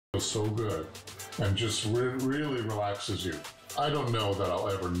feels so good and just really relaxes you. I don't know that I'll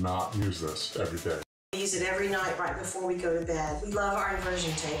ever not use this every day. We use it every night right before we go to bed. We love our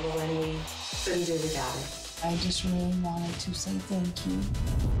inversion table and we couldn't do without it. I just really wanted to say thank you.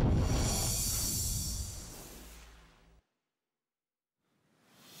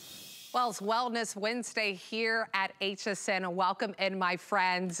 Well, it's Wellness Wednesday here at HSN. Welcome in, my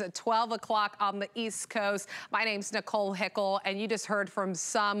friends. 12 o'clock on the East Coast. My name's Nicole Hickel, and you just heard from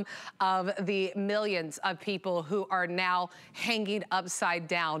some of the millions of people who are now hanging upside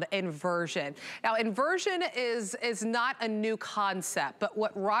down. Inversion. Now, inversion is not a new concept, but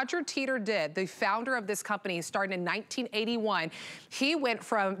what Roger Teeter did, the founder of this company, started in 1981, he went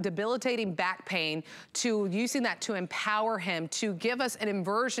from debilitating back pain to using that to empower him to give us an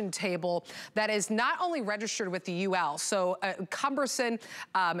inversion table that is not only registered with the UL, so cumbersome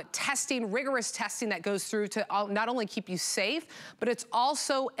testing, rigorous testing that goes through to not only keep you safe, but it's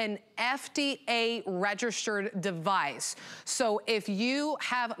also an FDA registered device. So if you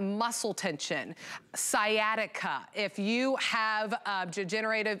have muscle tension, sciatica, if you have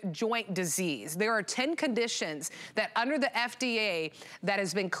degenerative joint disease, there are 10 conditions that under the FDA that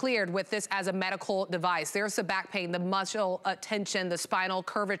has been cleared with this as a medical device. There's the back pain, the muscle tension, the spinal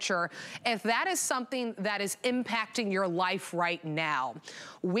curvature. If that is something that is impacting your life right now,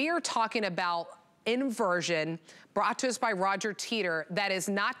 we are talking about inversion brought to us by Roger Teeter that is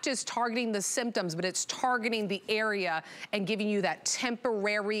not just targeting the symptoms, but it's targeting the area and giving you that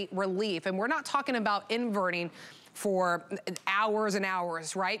temporary relief. And we're not talking about inverting for hours and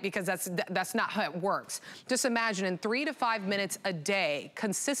hours, right? Because that's not how it works. Just imagine in 3 to 5 minutes a day,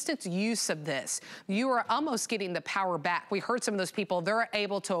 consistent use of this, you are almost getting the power back. We heard some of those people, they're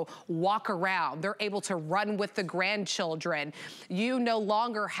able to walk around, they're able to run with the grandchildren. You no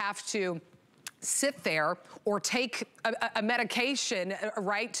longer have to sit there or take a medication,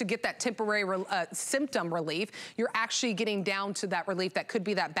 right, to get that temporary symptom relief. You're actually getting down to that relief. That could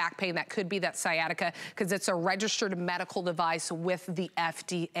be that back pain, that could be that sciatica, because it's a registered medical device with the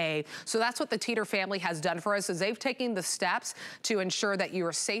FDA. So that's what the Teeter family has done for us, is they've taken the steps to ensure that you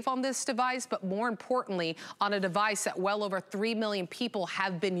are safe on this device, but more importantly, on a device that well over 3 million people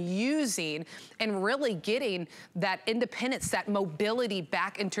have been using and really getting that independence, that mobility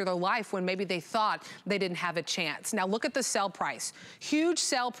back into their life when maybe they thought they didn't have a chance. Now look at the sale price. Huge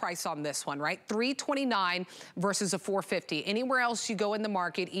sale price on this one, right? $329 versus a $450. Anywhere else you go in the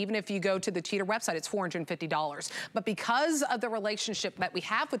market, even if you go to the Teeter website, it's $450. But because of the relationship that we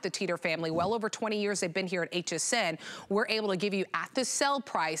have with the Teeter family, well over 20 years they've been here at HSN, we're able to give you at the sale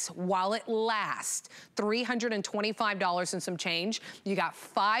price while it lasts, $325 and some change. You got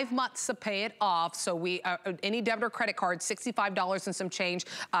 5 months to pay it off. So we, any debit or credit card, $65 and some change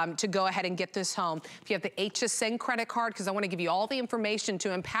to go ahead and get this home. If you have the HSN credit card, because I want to give you all the information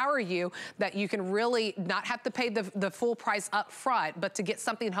to empower you that you can really not have to pay the full price up front, but to get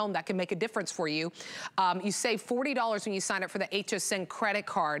something home that can make a difference for you. You save $40 when you sign up for the HSN credit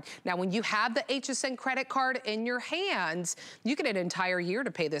card. Now, when you have the HSN credit card in your hands, you get an entire year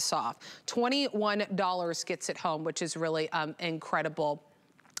to pay this off. $21 gets it home, which is really incredible.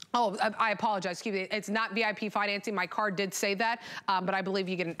 Oh, I apologize, excuse me. It's not VIP financing. My card did say that, but I believe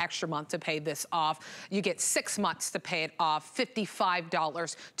you get an extra month to pay this off. You get 6 months to pay it off,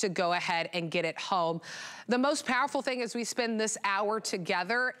 $55 to go ahead and get it home. The most powerful thing as we spend this hour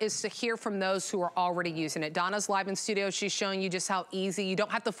together is to hear from those who are already using it. Donna's live in studio. She's showing you just how easy. You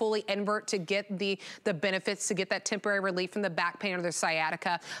don't have to fully invert to get the benefits, to get that temporary relief from the back pain or the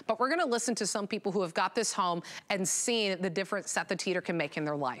sciatica. But we're gonna listen to some people who have got this home and seen the difference that the Teeter can make in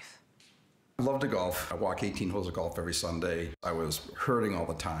their life. I love to golf. I walk 18 holes of golf every Sunday. I was hurting all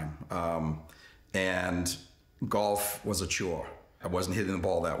the time. And golf was a chore. I wasn't hitting the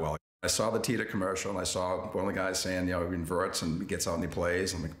ball that well. I saw the Teeter commercial and I saw one of the guys saying, you know, he inverts and gets out and he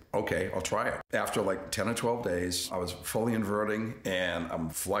plays. I'm like, okay, I'll try it. After like 10 or 12 days, I was fully inverting and I'm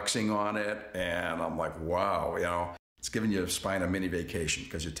flexing on it. And I'm like, wow, you know, it's giving your spine a mini vacation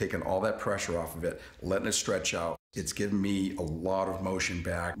because you're taking all that pressure off of it, letting it stretch out. It's given me a lot of motion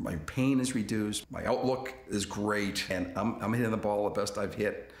back. My pain is reduced. My outlook is great. And I'm hitting the ball the best I've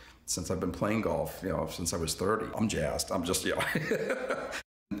hit since I've been playing golf, you know, since I was 30. I'm jazzed. I'm just, you know.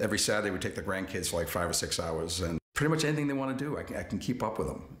 Every Saturday we take the grandkids for like 5 or 6 hours and pretty much anything they want to do, I can keep up with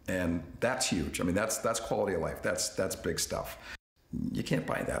them. And that's huge. I mean, that's quality of life. That's big stuff. You can't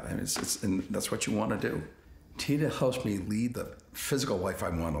buy that. I mean, and that's what you want to do. Teeter helps me lead the physical life I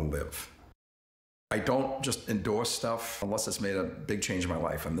want to live. I don't just endorse stuff unless it's made a big change in my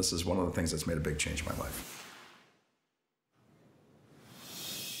life, and this is one of the things that's made a big change in my life.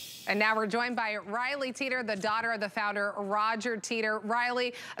 And now we're joined by Riley Teeter, the daughter of the founder, Roger Teeter.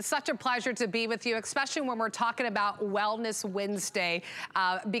 Riley, such a pleasure to be with you, especially when we're talking about Wellness Wednesday,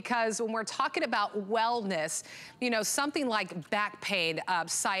 because when we're talking about wellness, you know, something like back pain,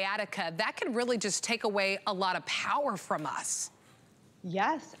 sciatica, that can really just take away a lot of power from us.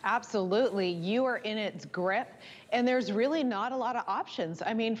 Yes, absolutely. You are in its grip, and there's really not a lot of options.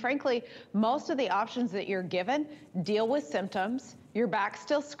 I mean, frankly, most of the options that you're given deal with symptoms. Your back's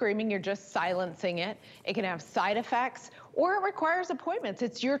still screaming, you're just silencing it. It can have side effects, or it requires appointments.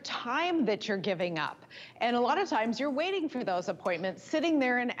 It's your time that you're giving up. And a lot of times you're waiting for those appointments, sitting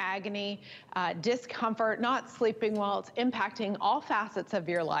there in agony, discomfort, not sleeping well. It's impacting all facets of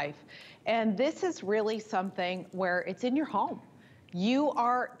your life. And this is really something where it's in your home. You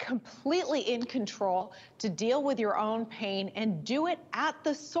are completely in control to deal with your own pain and do it at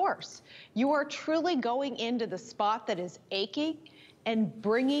the source. You are truly going into the spot that is aching and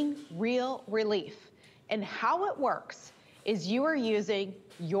bringing real relief. And how it works is you are using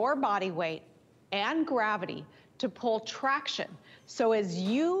your body weight and gravity to pull traction. So as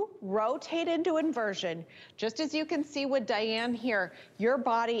you rotate into inversion, just as you can see with Diane here, your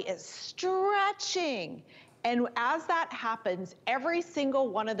body is stretching. And as that happens, every single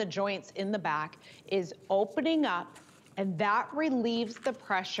one of the joints in the back is opening up, and that relieves the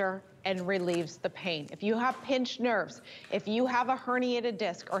pressure and relieves the pain. If you have pinched nerves, if you have a herniated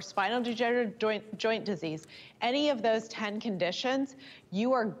disc or spinal degenerative joint disease, any of those 10 conditions,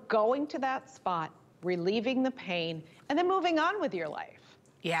 you are going to that spot, relieving the pain, and then moving on with your life.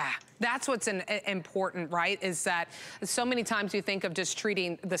 Yeah, that's what's important, right? Is that so many times you think of just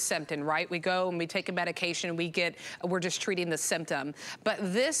treating the symptom, right? We go and we take a medication, we're just treating the symptom. But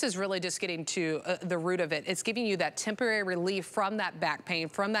this is really just getting to the root of it. It's giving you that temporary relief from that back pain,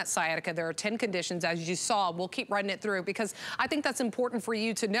 from that sciatica. There are 10 conditions, as you saw. We'll keep running it through because I think that's important for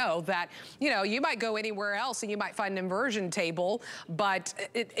you to know that, you know, you might go anywhere else and you might find an inversion table, but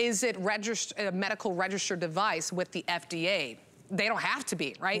is it a medical registered device with the FDA? They don't have to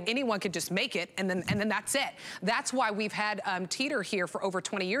be, right? Anyone could just make it, and then that's it. That's why we've had Teeter here for over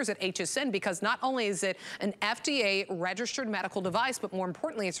 20 years at HSN, because not only is it an FDA registered medical device, but more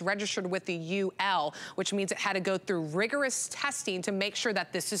importantly, it's registered with the UL, which means it had to go through rigorous testing to make sure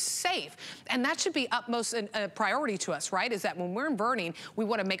that this is safe. And that should be utmost priority to us, right? Is that when we're inverting, we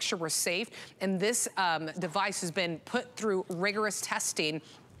want to make sure we're safe. And this device has been put through rigorous testing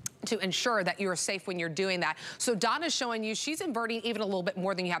to ensure that you're safe when you're doing that. So Donna's showing you, she's inverting even a little bit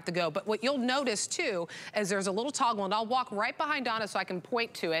more than you have to go. But what you'll notice too, is there's a little toggle, and I'll walk right behind Donna so I can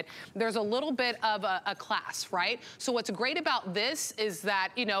point to it. There's a little bit of a class, right? So what's great about this is that,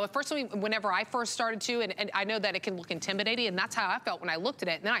 you know, whenever I first started to, and I know that it can look intimidating, and that's how I felt when I looked at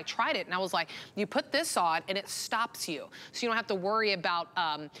it. And then I tried it, and I was like, you put this on, and it stops you. So you don't have to worry about,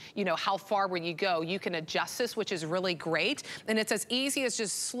 you know, how far when you go. You can adjust this, which is really great. And it's as easy as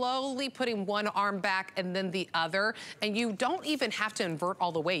just slowly putting one arm back and then the other, and you don't even have to invert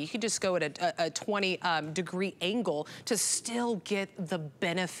all the way. You can just go at a 20 degree angle to still get the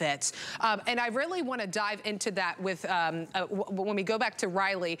benefits. And I really want to dive into that with when we go back to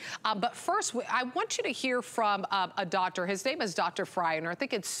Riley. But first, I want you to hear from a doctor. His name is Dr. Fry, and I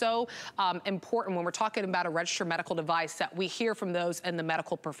think it's so important when we're talking about a registered medical device that we hear from those in the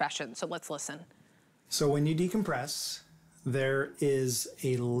medical profession. So let's listen. So when you decompress, there is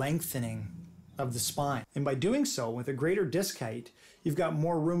a lengthening of the spine. And by doing so, with a greater disc height, you've got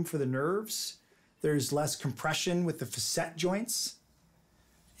more room for the nerves, there's less compression with the facet joints,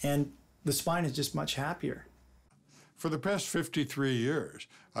 and the spine is just much happier. For the past 53 years,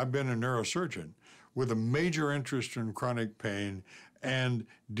 I've been a neurosurgeon with a major interest in chronic pain and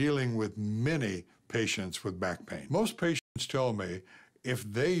dealing with many patients with back pain. Most patients tell me if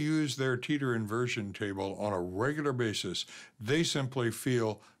they use their Teeter Inversion table on a regular basis, they simply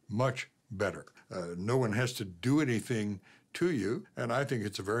feel much better. No one has to do anything to you, and I think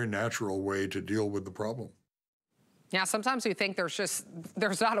it's a very natural way to deal with the problem. Yeah, sometimes we think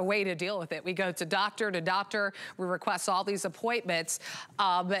there's not a way to deal with it. We go to doctor, we request all these appointments.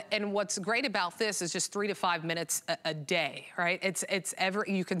 And what's great about this is just 3 to 5 minutes a day, right?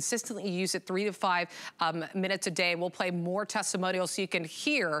 You consistently use it 3 to 5 minutes a day. And we'll play more testimonials so you can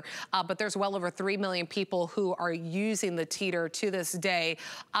hear, but there's well over 3 million people who are using the Teeter to this day.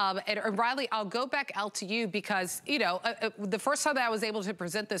 And Riley, I'll go back out to you because, you know, the first time that I was able to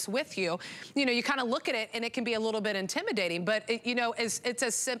present this with you, you know, you kind of look at it and it can be a little bit intimidating, but you know,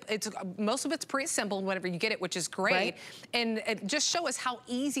 most of it's pretty simple whenever you get it, which is great. Right. And just show us how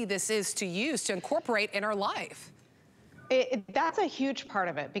easy this is to use, to incorporate in our life. That's a huge part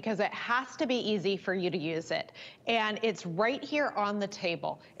of it because it has to be easy for you to use it. And it's right here on the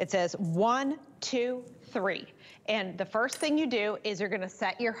table. It says 1, 2, 3. And the first thing you do is you're gonna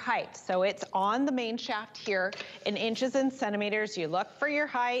set your height. So it's on the main shaft here in inches and centimeters. You look for your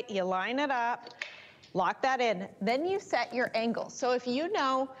height, you line it up, lock that in. Then you set your angle. So if you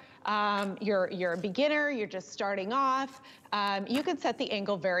know you're a beginner, you're just starting off, you can set the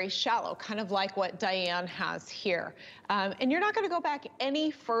angle very shallow, kind of like what Diane has here. And you're not gonna go back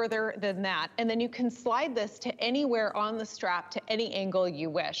any further than that. And then you can slide this to anywhere on the strap to any angle you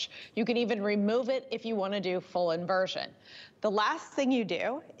wish. You can even remove it if you wanna do full inversion. The last thing you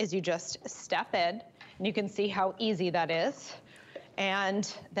do is you just step in, and you can see how easy that is.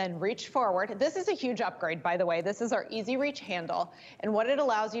 And then reach forward. This is a huge upgrade, by the way. This is our Easy Reach handle. And what it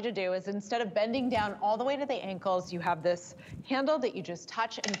allows you to do is instead of bending down all the way to the ankles, you have this handle that you just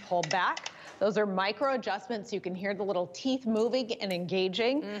touch and pull back. Those are micro adjustments. You can hear the little teeth moving and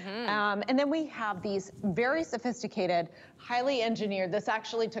engaging. And then we have these very sophisticated, highly engineered, this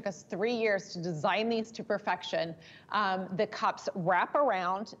actually took us 3 years to design these to perfection. The cups wrap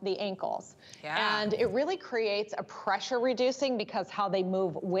around the ankles. And it really creates a pressure reducing because how they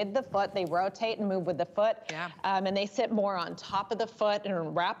move with the foot, they rotate and move with the foot. And they sit more on top of the foot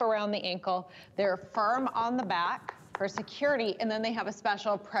and wrap around the ankle. They're firm on the back for security, and then they have a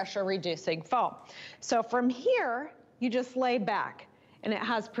special pressure reducing foam. So from here, you just lay back, and it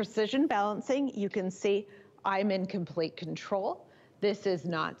has precision balancing. You can see I'm in complete control. This is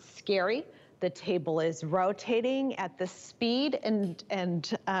not scary. The table is rotating at the speed and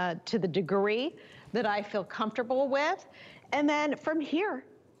to the degree that I feel comfortable with. And then from here,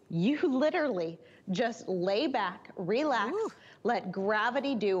 you literally just lay back, relax, let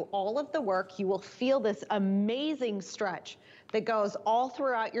gravity do all of the work. You will feel this amazing stretch that goes all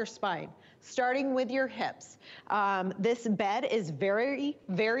throughout your spine, starting with your hips. This bed is very,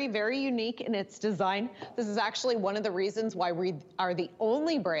 very, very unique in its design. This is actually one of the reasons why we are the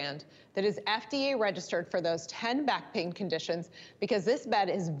only brand that is FDA registered for those 10 back pain conditions, because this bed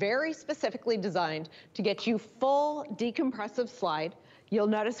is very specifically designed to get you full decompressive slide. You'll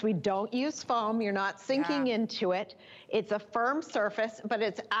notice we don't use foam. You're not sinking into it. It's a firm surface, but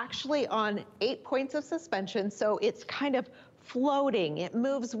it's actually on 8 points of suspension, so it's kind of floating. It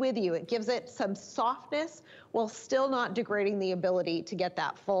moves with you. It gives it some softness while still not degrading the ability to get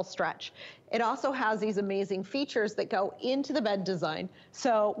that full stretch. It also has these amazing features that go into the bed design.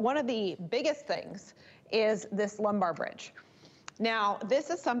 So one of the biggest things is this lumbar bridge. Now, this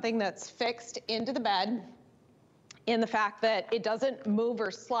is something that's fixed into the bed in the fact that it doesn't move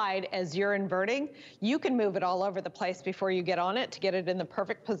or slide as you're inverting. You can move it all over the place before you get on it to get it in the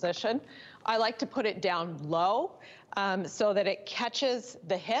perfect position. I like to put it down low so that it catches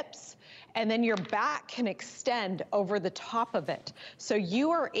the hips, and then your back can extend over the top of it. So you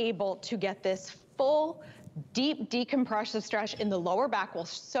are able to get this full, deep decompressive stretch in the lower back. Well,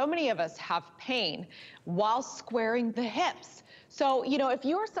 so many of us have pain while squaring the hips. So, you know, if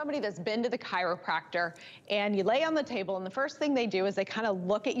you're somebody that's been to the chiropractor and you lay on the table and the first thing they do is they kind of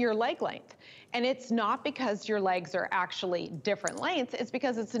look at your leg length. And it's not because your legs are actually different lengths, it's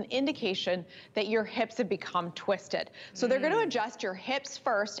because it's an indication that your hips have become twisted. So they're going to adjust your hips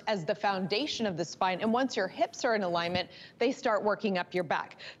first as the foundation of the spine. And once your hips are in alignment, they start working up your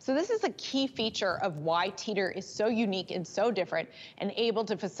back. So this is a key feature of why Teeter is so unique and so different and able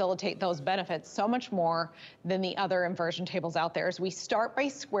to facilitate those benefits so much more than the other inversion tables out there. Is we start by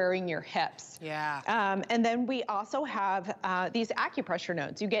squaring your hips. And then we also have these acupressure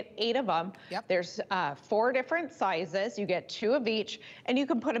nodes. You get 8 of them. There's 4 different sizes. You get 2 of each, and you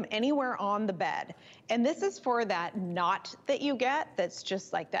can put them anywhere on the bed. And this is for that knot that you get that's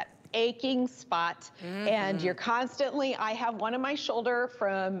just like that aching spot. And you're constantly, I have one in my shoulder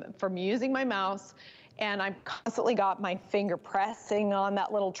from using my mouse, and I've constantly got my finger pressing on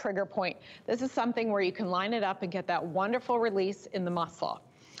that little trigger point. This is something where you can line it up and get that wonderful release in the muscle.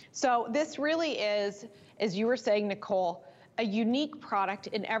 So this really is, as you were saying, Nicole, a unique product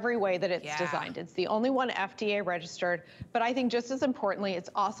in every way that it's designed. It's the only one FDA registered, but I think just as importantly, it's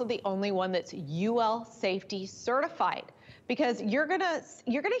also the only one that's UL safety certified. Because you're gonna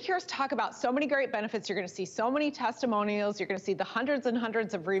hear us talk about so many great benefits. You're gonna see so many testimonials. You're gonna see the hundreds and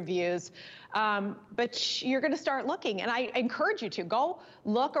hundreds of reviews, but you're gonna start looking. And I encourage you to go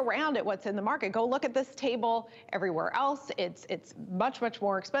look around at what's in the market. Go look at this table everywhere else. It's much, much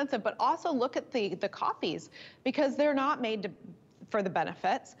more expensive, but also look at the copies, because they're not made for the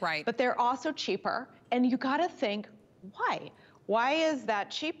benefits, but they're also cheaper. And you gotta think, why? Why is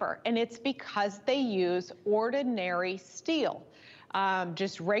that cheaper? And it's because they use ordinary steel.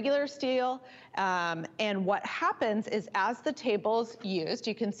 just regular steel. And what happens is as the table's used,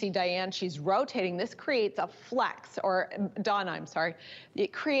 you can see Diane, she's rotating. This creates a flex, or Donna, I'm sorry.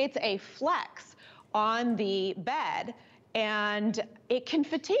 It creates a flex on the bed, and it can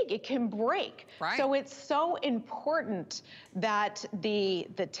fatigue, it can break. Right. So it's so important that the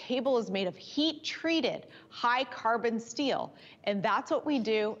table is made of heat treated, high carbon steel. And that's what we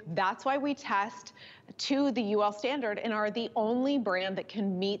do. That's why we test to the UL standard and are the only brand that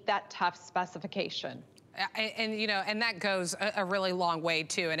can meet that tough specification. And you know, and that goes a really long way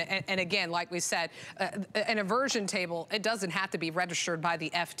too. And again, like we said, an inversion table, it doesn't have to be registered by the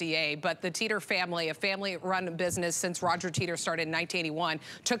FDA, but the Teeter family, a family-run business since Roger Teeter started in 1981,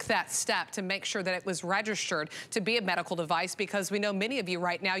 took that step to make sure that it was registered to be a medical device, because we know many of you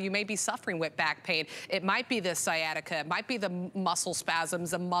right now, you may be suffering with back pain. It might be the sciatica, it might be the muscle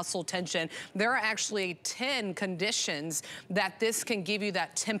spasms, the muscle tension. There are actually 10 conditions that this can give you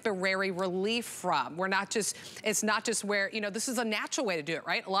that temporary relief from. It's not just where, you know, this is a natural way to do it,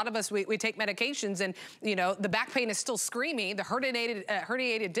 right? A lot of us, we take medications and, you know, the back pain is still screaming, the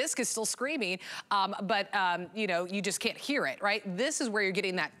herniated disc is still screaming, but you know, you just can't hear it, right? This is where you're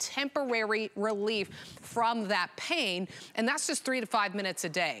getting that temporary relief from that pain, and that's just 3 to 5 minutes a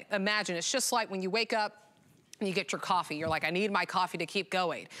day. Imagine, it's just like when you wake up, you get your coffee, you're like, I need my coffee to keep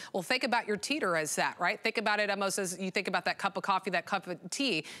going. Well, think about your Teeter as that, right? Think about it almost as you think about that cup of coffee, that cup of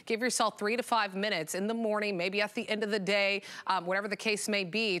tea. Give yourself 3 to 5 minutes in the morning, maybe at the end of the day, whatever the case may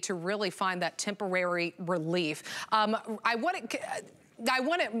be, to really find that temporary relief. I was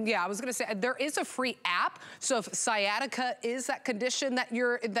gonna say, there is a free app. So if sciatica is that condition that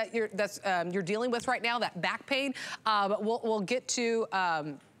you're dealing with right now, that back pain, we'll get to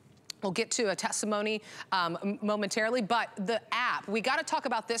a testimony momentarily, but the app, we gotta talk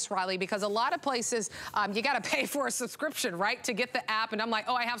about this, Riley, because a lot of places, you gotta pay for a subscription, right, to get the app, and I'm like,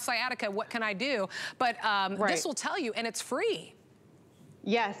 oh, I have sciatica, what can I do? But this will tell you, and it's free.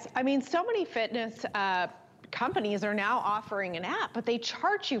 Yes, I mean, so many fitness companies are now offering an app, but they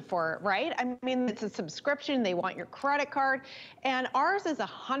charge you for it, right? I mean, it's a subscription, they want your credit card, and ours is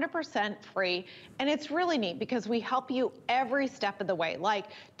 100% free, and it's really neat because we help you every step of the way, like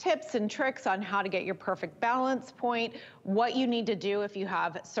tips and tricks on how to get your perfect balance point, what you need to do if you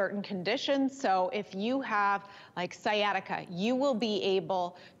have certain conditions. So if you have like sciatica, you will be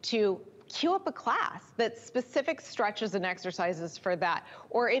able to queue up a class that's specific stretches and exercises for that.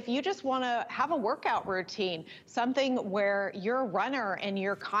 Or if you just want to have a workout routine, something where you're a runner and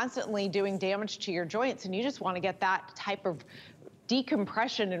you're constantly doing damage to your joints and you just want to get that type of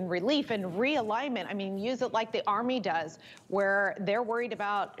decompression and relief and realignment. I mean, use it like the Army does, where they're worried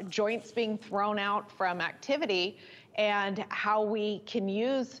about joints being thrown out from activity, and how we can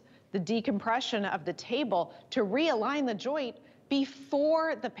use the decompression of the table to realign the joint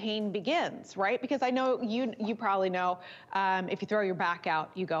before the pain begins, right? Because I know you probably know, if you throw your back out,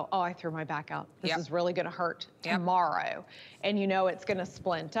 you go, oh, I threw my back out. This is really gonna hurt tomorrow. And you know it's gonna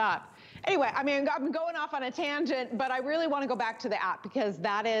splint up. Anyway, I mean, I'm going off on a tangent, but I really wanna go back to the app because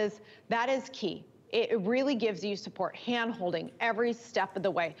that is key. It really gives you support, hand-holding every step of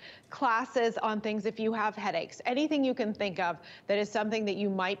the way. Classes on things if you have headaches, anything you can think of that is something that you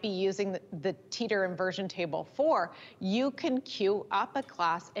might be using the Teeter Inversion table for, you can queue up a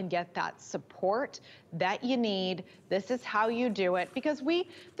class and get that support that you need. This is how you do it, because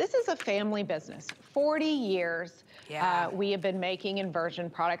this is a family business. 40 years we have been making inversion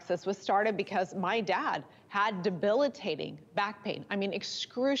products. This was started because my dad had debilitating back pain. I mean,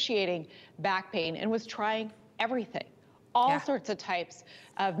 excruciating back pain, and was trying everything, all sorts of types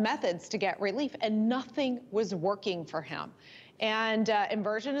of methods to get relief, and nothing was working for him. And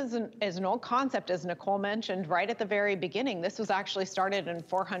inversion is an old concept, as Nicole mentioned right at the very beginning. This was actually started in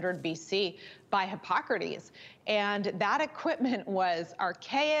 400 BC by Hippocrates. And that equipment was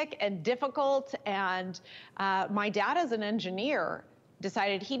archaic and difficult. And my dad, as an engineer,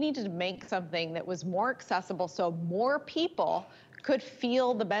 decided he needed to make something that was more accessible so more people could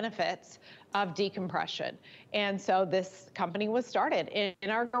feel the benefits of decompression. And so this company was started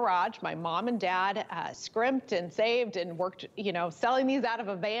in our garage. My mom and dad scrimped and saved and worked, you know, selling these out of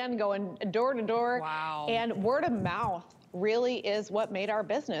a van, going door to door. Wow. And word of mouth really is what made our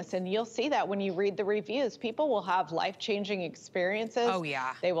business. And you'll see that when you read the reviews. People will have life-changing experiences. Oh,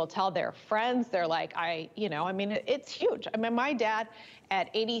 yeah. They will tell their friends. They're like, I mean, it's huge. I mean, my dad at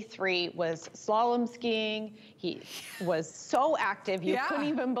 83 was slalom skiing. He was so active, you couldn't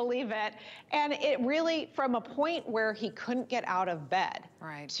even believe it. And it really, from a point where he couldn't get out of bed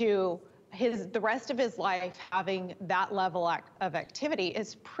to the rest of his life having that level of activity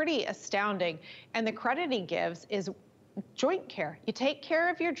is pretty astounding. And the credit he gives is joint care. You take care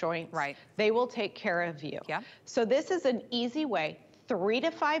of your joints, right? They will take care of you. Yeah. So this is an easy way, 3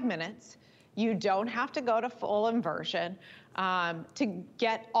 to 5 minutes. You don't have to go to full inversion to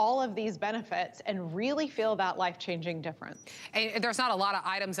get all of these benefits and really feel that life-changing difference. And there's not a lot of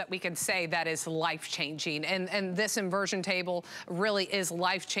items that we can say that is life-changing, and this inversion table really is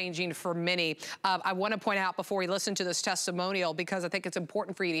life-changing for many. I want to point out before we listen to this testimonial, because I think it's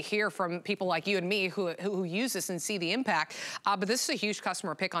important for you to hear from people like you and me who use this and see the impact, but this is a huge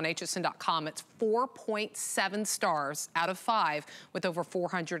customer pick on hsn.com. It's 4.7 stars out of 5 with over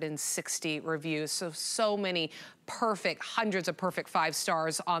 460 reviews. So many perfect, hundreds of perfect 5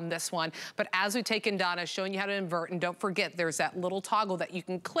 stars on this one. But as we take in Donna showing you how to invert, and don't forget there's that little toggle that you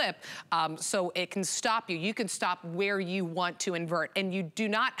can clip so it can stop you. You can stop where you want to invert, and you do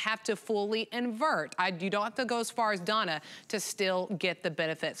not have to fully invert. You don't have to go as far as Donna to still get the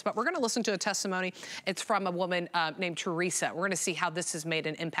benefits. But we're gonna listen to a testimony. It's from a woman named Teresa. We're gonna see how this has made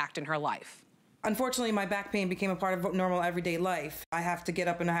an impact in her life. Unfortunately, my back pain became a part of normal everyday life. I have to get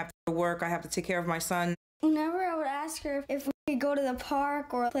up and I have to go to work. I have to take care of my son. Whenever I would ask her if we could go to the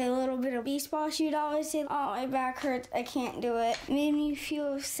park or play a little bit of baseball, she would always say, "Oh, my back hurts, I can't do it." It made me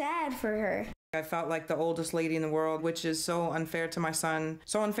feel sad for her. I felt like the oldest lady in the world, which is so unfair to my son,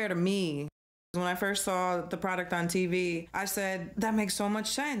 so unfair to me. When I first saw the product on TV, I said, that makes so much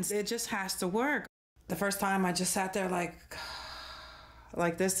sense. It just has to work. The first time I just sat there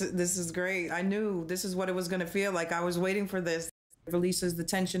like this is great. I knew this is what it was going to feel like. I was waiting for this. It releases the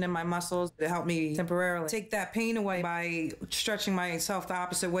tension in my muscles. It helped me temporarily take that pain away by stretching myself the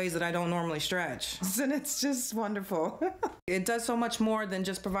opposite ways that I don't normally stretch. And it's just wonderful. It does so much more than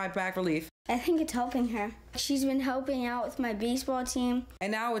just provide back relief. I think it's helping her. She's been helping out with my baseball team.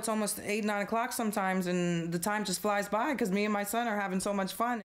 And now it's almost 8, 9 o'clock sometimes, and the time just flies by because me and my son are having so much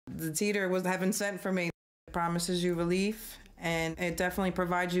fun. The Teeter was heaven sent for me. It promises you relief, and it definitely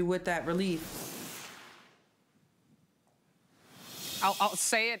provides you with that relief. I'll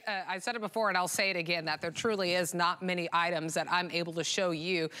say it, I said it before and I'll say it again, that there truly is not many items that I'm able to show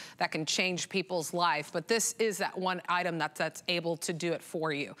you that can change people's life, but this is that one item that's able to do it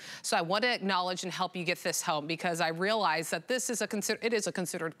for you. So I want to acknowledge and help you get this home, because I realize that this is it is a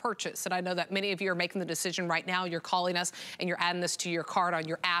considered purchase. And I know that many of you are making the decision right now. You're calling us and you're adding this to your cart on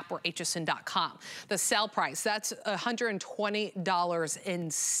your app or hsn.com. The sale price, that's $120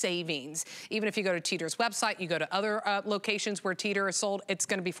 in savings. Even if you go to Teeter's website, you go to other locations where Teeter is sold, it's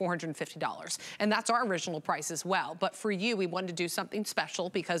going to be $450. And that's our original price as well. But for you, we wanted to do something special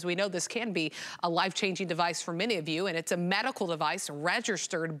because we know this can be a life-changing device for many of you, and it's a medical device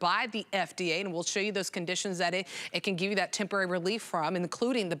registered by the FDA, and we'll show you those conditions that it can give you that temporary relief from,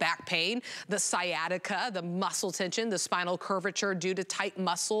 including the back pain, the sciatica, the muscle tension, the spinal curvature due to tight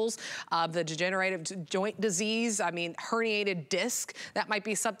muscles, the degenerative joint disease, I mean, herniated disc. That might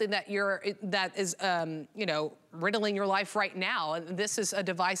be something that is you know, riddling your life right now. This is a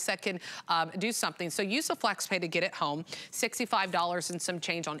device that can do something. So use the FlexPay to get it home. $65 and some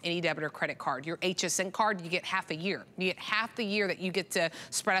change on any debit or credit card. Your HSN card, you get half a year. You get half the year that you get to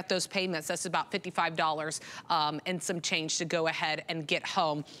spread out those payments. That's about $55 and some change to go ahead and get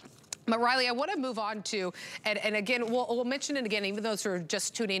home. But Riley, I want to move on to, and again, we'll mention it again, even those who are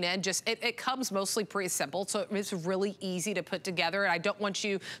just tuning in, it comes mostly pretty simple, so it's really easy to put together. And I don't want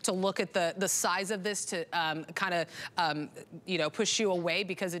you to look at the size of this to kind of, you know, push you away,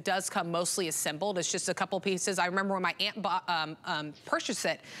 because it does come mostly assembled. It's just a couple pieces. I remember when my aunt purchased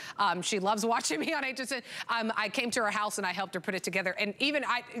it. She loves watching me on HSN. I came to her house and I helped her put it together. And even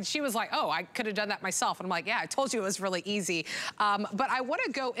she was like, oh, I could have done that myself. And I'm like, yeah, I told you it was really easy. But I want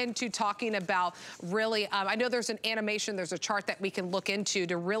to go into talking about really, I know there's an animation, there's a chart that we can look into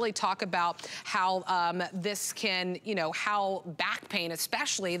to really talk about how this can, you know, how back pain,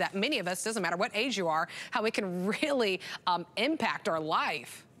 especially, that many of us, doesn't matter what age you are, how it can really impact our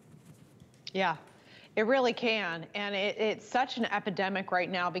life. Yeah, it really can. And it's such an epidemic right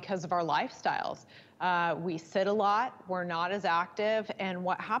now because of our lifestyles. We sit a lot, we're not as active, and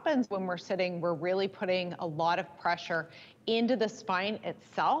what happens when we're sitting, we're really putting a lot of pressure into the spine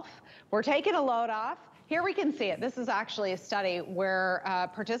itself. We're taking a load off. Here we can see it. This is actually a study where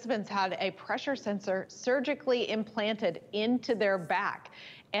participants had a pressure sensor surgically implanted into their back,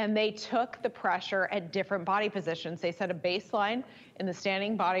 and they took the pressure at different body positions. They set a baseline in the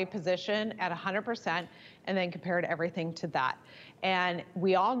standing body position at 100% and then compared everything to that. And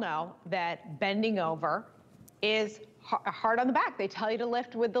we all know that bending over is hard on the back. They tell you to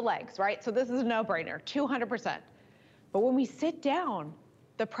lift with the legs, right? So this is a no-brainer, 200%. But when we sit down,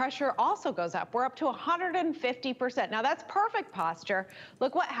 the pressure also goes up. We're up to 150%. Now that's perfect posture.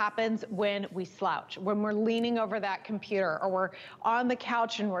 Look what happens when we slouch, when we're leaning over that computer or we're on the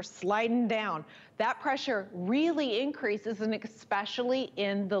couch and we're sliding down. That pressure really increases, and especially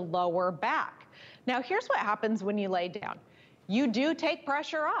in the lower back. Now here's what happens when you lay down. You do take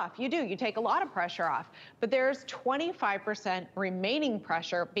pressure off. You do. You take a lot of pressure off. But there's 25% remaining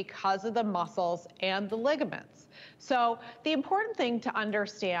pressure because of the muscles and the ligaments. So the important thing to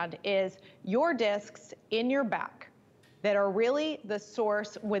understand is your discs in your back that are really the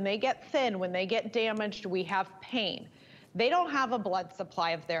source. When they get thin, when they get damaged, we have pain. They don't have a blood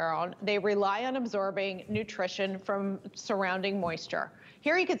supply of their own. They rely on absorbing nutrition from surrounding moisture.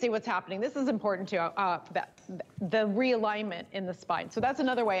 Here you can see what's happening. This is important too, the realignment in the spine. So that's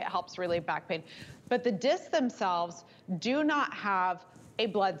another way it helps relieve back pain. But the discs themselves do not have a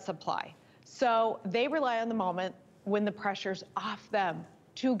blood supply. So they rely on the moment when the pressure's off them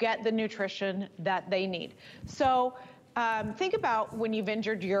to get the nutrition that they need. So think about when you've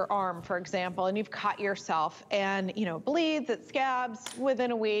injured your arm, for example, and you've cut yourself and, you know, it bleeds, it scabs.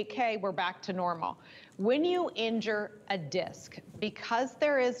 Within a week, hey, we're back to normal. When you injure a disc, because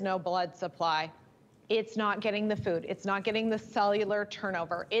there is no blood supply, it's not getting the food. It's not getting the cellular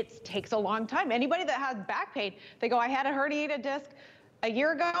turnover. It takes a long time. Anybody that has back pain, they go, I had a herniated disc a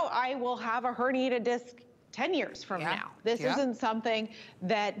year ago, I will have a herniated disc 10 years from now. This isn't something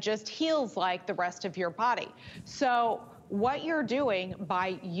that just heals like the rest of your body. So what you're doing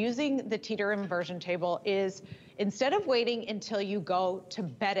by using the Teeter Inversion table is, instead of waiting until you go to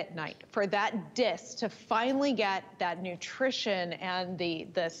bed at night for that disc to finally get that nutrition and the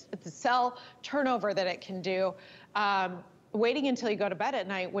cell turnover that it can do, waiting until you go to bed at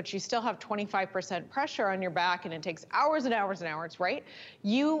night, which you still have 25% pressure on your back and it takes hours and hours and hours, right?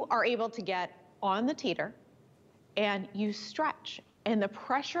 You are able to get on the teeter and you stretch, and the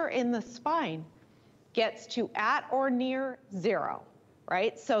pressure in the spine gets to at or near zero,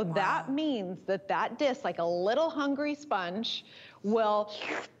 right? So that means that that disc, like a little hungry sponge, will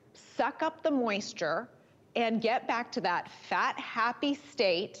suck up the moisture and get back to that fat, happy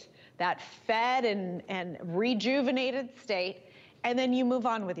state, that fed and rejuvenated state, and then you move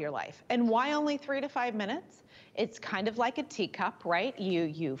on with your life. And why only 3 to 5 minutes? It's kind of like a teacup, right?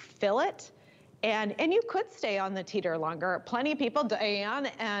 You fill it, and you could stay on the teeter longer. Plenty of people,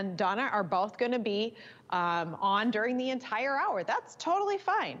 Diane and Donna, are both gonna be on during the entire hour. That's totally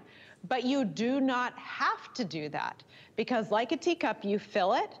fine. But you do not have to do that, because like a teacup, you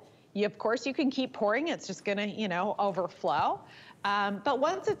fill it. Of course, you can keep pouring. It's just gonna, you know, overflow. But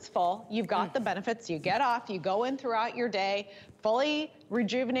once it's full, you've got the benefits. You get off, you go in throughout your day, fully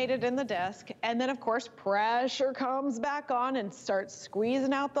rejuvenated in the disc, and then of course pressure comes back on and starts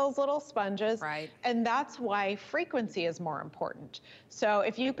squeezing out those little sponges. Right. And that's why frequency is more important. So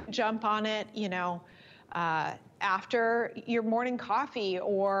if you could jump on it, you know, after your morning coffee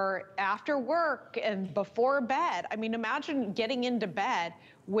or after work and before bed. I mean, imagine getting into bed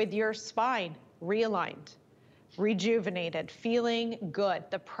with your spine realigned, rejuvenated, feeling good,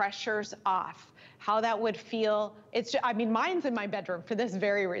 the pressure's off. How that would feel. It's just, I mean, mine's in my bedroom for this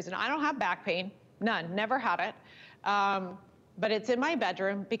very reason. I don't have back pain, none, never had it. But it's in my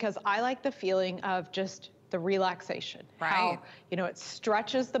bedroom because I like the feeling of just the relaxation. Right. How, you know, it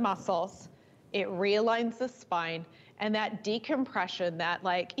stretches the muscles, it realigns the spine, and that decompression, that,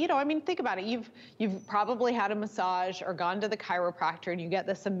 like, you know, I mean, think about it. You've probably had a massage or gone to the chiropractor and you get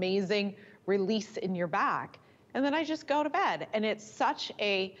this amazing release in your back. And then I just go to bed, and it's such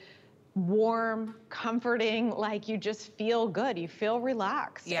a warm, comforting, like you just feel good. You feel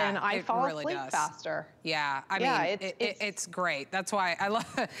relaxed. Yeah, and I fall asleep faster. Yeah, I mean, it's great. That's why I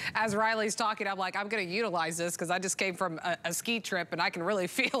love, as Riley's talking, I'm like, I'm going to utilize this because I just came from a ski trip and I can really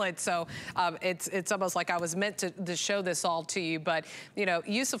feel it. So it's almost like I was meant to show this all to you. But, you know,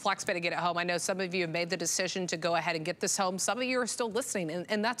 use the FlexPay to get it home. I know some of you have made the decision to go ahead and get this home. Some of you are still listening,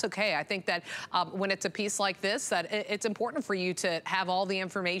 and that's okay. I think that when it's a piece like this, that it's important for you to have all the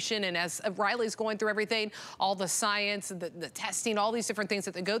information. And as Riley's going through everything, all the science, the testing, all these different things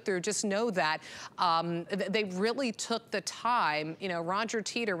that they go through, just know that they really took the time. You know, Roger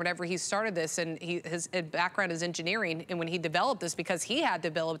Teeter, whenever he started this, and his background is engineering, and when he developed this, because he had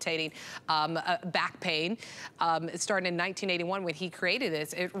debilitating back pain, it started in 1981 when he created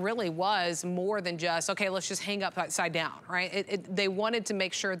this. It really was more than just, okay, let's just hang upside down, right? They wanted to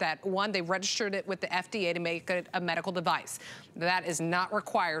make sure that, one, they registered it with the FDA to make it a medical device. That is not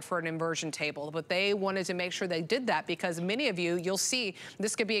required for an inversion table, but they wanted to make sure they did that because many of you, you'll see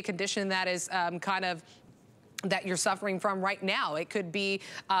this could be a condition that is kind of that you're suffering from right now. It could be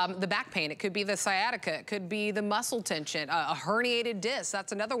the back pain, it could be the sciatica, it could be the muscle tension, a herniated disc.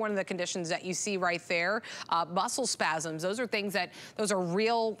 That's another one of the conditions that you see right there. Muscle spasms, those are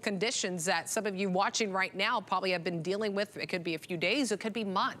real conditions that some of you watching right now probably have been dealing with. It could be a few days, it could be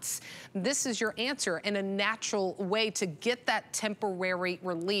months. This is your answer in a natural way to get that temporary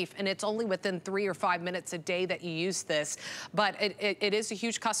relief, and it's only within 3 or 5 minutes a day that you use this. But it is a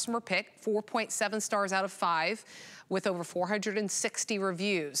huge customer pick, 4.7 stars out of 5. With over 460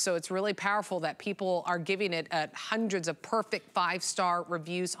 reviews. So it's really powerful that people are giving it hundreds of perfect 5-star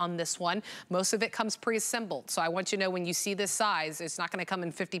reviews on this one. Most of it comes pre-assembled. So I want you to know when you see this size, it's not gonna come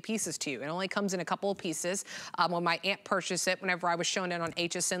in 50 pieces to you. It only comes in a couple of pieces. When my aunt purchased it, whenever I was shown it on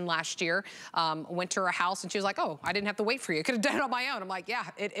HSN last year, went to her house and she was like, oh, I didn't have to wait for you. I could have done it on my own. I'm like, yeah,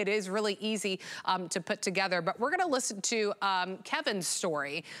 it is really easy to put together. But we're gonna listen to Kevin's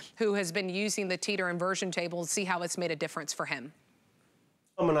story, who has been using the Teeter Inversion table and see how it's made a difference for him.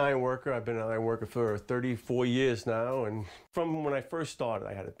 I'm an iron worker. I've been an iron worker for 34 years now, and from when I first started,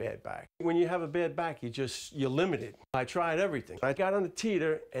 I had a bad back. When you have a bad back, you're limited. I tried everything. I got on the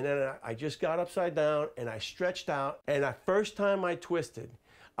teeter, and then I just got upside down, and I stretched out, and the first time I twisted,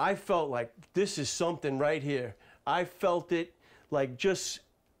 I felt like this is something right here. I felt it like just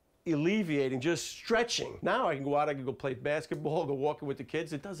alleviating, just stretching. Now I can go out, I can go play basketball, go walking with the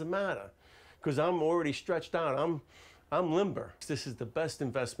kids. It doesn't matter, because I'm already stretched out. I'm limber. This is the best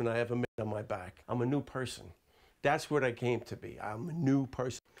investment I ever made on my back. I'm a new person. That's what I came to be. I'm a new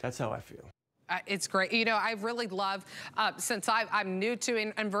person. That's how I feel. It's great. You know, I really love, since I'm new to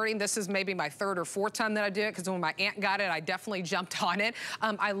inverting, this is maybe my 3rd or 4th time that I do it, because when my aunt got it, I definitely jumped on it.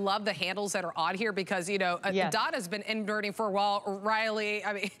 I love the handles that are on here because, you know, yes. Donna's been inverting for a while. Riley,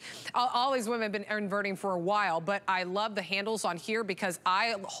 I mean, all these women have been inverting for a while, but I love the handles on here because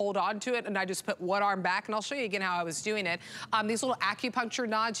I hold on to it and I just put one arm back, and I'll show you again how I was doing it. These little acupuncture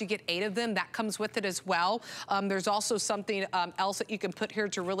nods, you get 8 of them. That comes with it as well. There's also something else that you can put here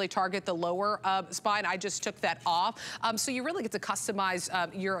to really target the lower spine. I just took that off. So you really get to customize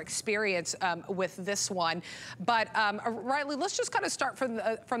your experience with this one. But Riley, let's just kind of start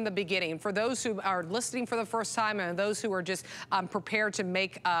from the beginning. For those who are listening for the first time and those who are just prepared to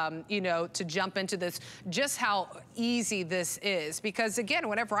make, you know, to jump into this, just how easy this is. Because again,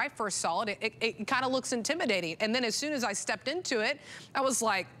 whenever I first saw it, it kind of looks intimidating. And then as soon as I stepped into it, I was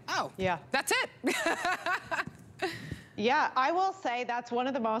like, oh, yeah, that's it. Yeah, I will say that's one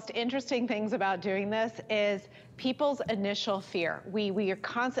of the most interesting things about doing this is people's initial fear. We are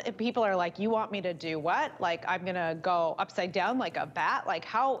constant, people are like, you want me to do what? Like, I'm gonna go upside down like a bat? Like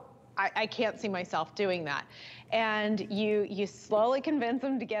how, I can't see myself doing that. And you slowly convince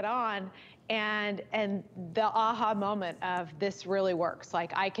them to get on, and the aha moment of this really works.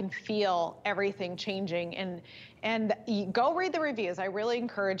 Like I can feel everything changing, and go read the reviews. I really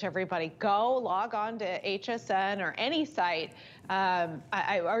encourage everybody, go log on to HSN or any site.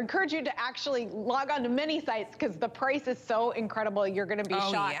 I encourage you to actually log on to many sites because the price is so incredible. You're gonna be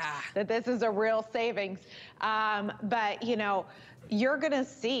shocked that this is a real savings. But you know, you're gonna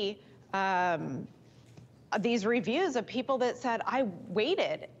see these reviews of people that said, I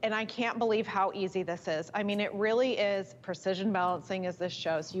waited and I can't believe how easy this is. I mean, it really is precision balancing, as this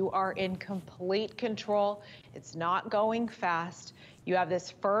shows. You are in complete control. It's not going fast. You have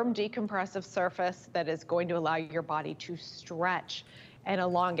this firm decompressive surface that is going to allow your body to stretch and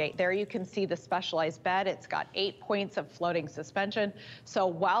elongate. There you can see the specialized bed. It's got 8 points of floating suspension. So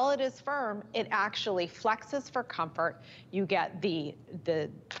while it is firm, it actually flexes for comfort. You get the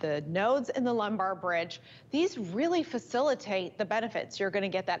nodes in the lumbar bridge. These really facilitate the benefits. You're gonna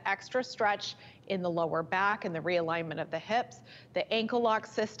get that extra stretch in the lower back and the realignment of the hips. The ankle lock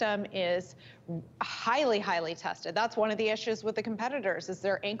system is highly, highly tested. That's one of the issues with the competitors, is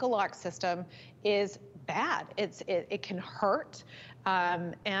their ankle lock system is bad. It can hurt.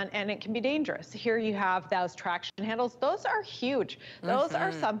 And it can be dangerous. Here you have those traction handles. Those are huge. Those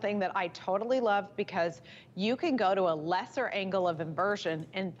are something that I totally love because you can go to a lesser angle of inversion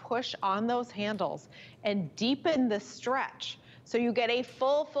and push on those handles and deepen the stretch. So you get a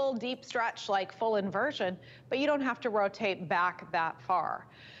full deep stretch like full inversion, but you don't have to rotate back that far.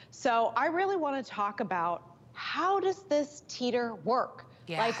 So I really want to talk about, how does this teeter work?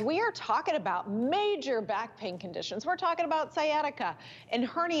 Yeah. Like, we are talking about major back pain conditions. We're talking about sciatica and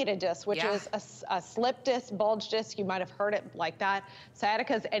herniated disc, which is a slip disc, bulge disc. You might have heard it like that.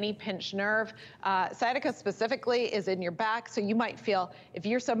 Sciatica is any pinched nerve. Sciatica specifically is in your back. So you might feel, if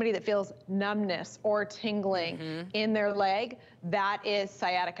you're somebody that feels numbness or tingling in their leg, that is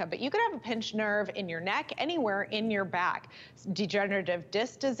sciatica. But you could have a pinched nerve in your neck, anywhere in your back. Degenerative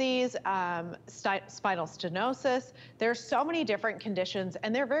disc disease, spinal stenosis. There's so many different conditions,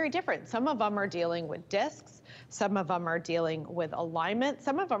 and they're very different. Some of them are dealing with discs. Some of them are dealing with alignment.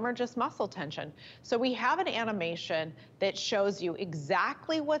 Some of them are just muscle tension. So we have an animation that shows you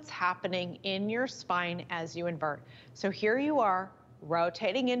exactly what's happening in your spine as you invert. So here you are,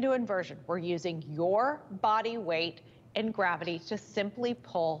 rotating into inversion. We're using your body weight and gravity to simply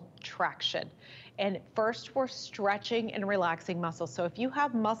pull traction. And first, we're stretching and relaxing muscles. So if you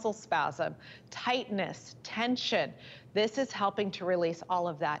have muscle spasm, tightness, tension, this is helping to release all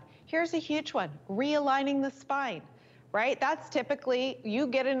of that. Here's a huge one, realigning the spine, right? That's typically, you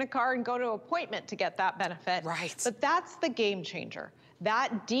get in a car and go to an appointment to get that benefit. Right. But that's the game changer.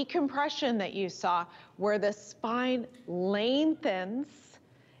 That decompression that you saw, where the spine lengthens,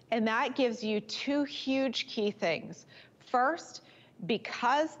 and that gives you two huge key things. First,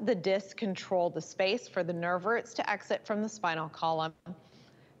 because the discs control the space for the nerve roots to exit from the spinal column,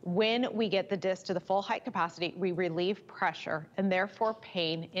 when we get the disc to the full height capacity, we relieve pressure and therefore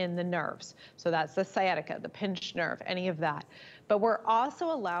pain in the nerves. So that's the sciatica, the pinched nerve, any of that. But we're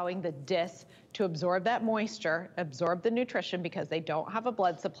also allowing the disc to absorb that moisture, absorb the nutrition, because they don't have a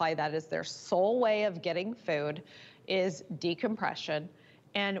blood supply. That is their sole way of getting food, is decompression.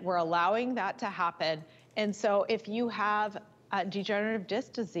 And we're allowing that to happen. And so if you have degenerative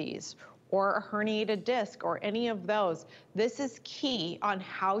disc disease or a herniated disc or any of those, this is key on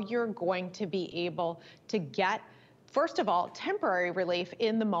how you're going to be able to get, first of all, temporary relief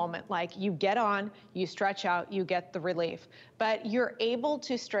in the moment. Like you get on, you stretch out, you get the relief. But you're able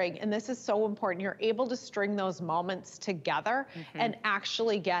to string, and this is so important, you're able to string those moments together and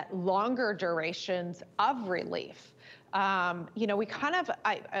actually get longer durations of relief. You know, we kind of,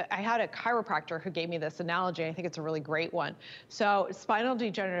 I had a chiropractor who gave me this analogy. I think it's a really great one. So spinal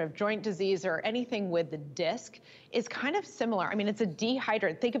degenerative joint disease or anything with the disc is kind of similar. I mean, it's a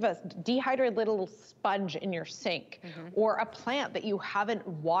dehydrated, think of a dehydrated little sponge in your sink or a plant that you haven't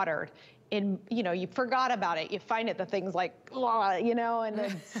watered. In, you know, you forgot about it. You find it, the thing's like, you know, and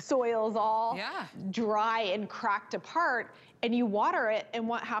the soil's all dry and cracked apart, and you water it, and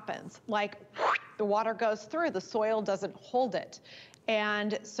what happens? Like, the water goes through, the soil doesn't hold it.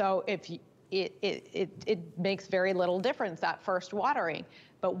 And so if you, it makes very little difference, that first watering.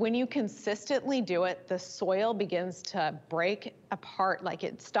 But when you consistently do it, the soil begins to break apart, like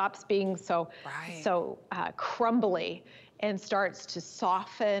it stops being so, crumbly and starts to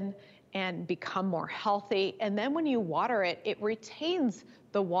soften and become more healthy. And then when you water it, it retains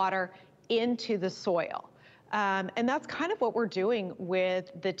the water into the soil. And that's kind of what we're doing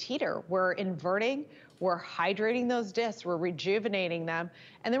with the teeter. We're inverting, we're hydrating those discs, we're rejuvenating them,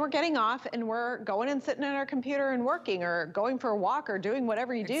 and then we're getting off and we're going and sitting at our computer and working or going for a walk or doing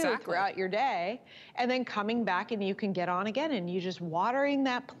whatever you do throughout your day, and then coming back and you can get on again and you just watering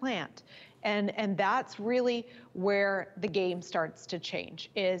that plant. And that's really where the game starts to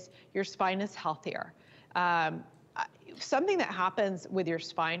change, is your spine is healthier. Something that happens with your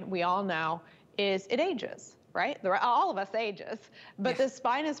spine, we all know, is it ages, right? All of us ages, but the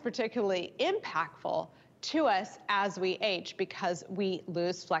spine is particularly impactful to us as we age because we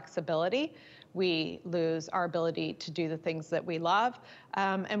lose flexibility, we lose our ability to do the things that we love,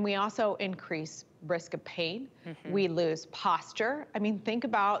 and we also increase risk of pain. We lose posture. I mean, think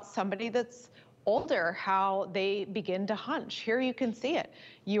about somebody that's older, how they begin to hunch. Here you can see it.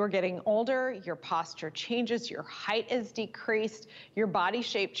 You are getting older, your posture changes, your height is decreased, your body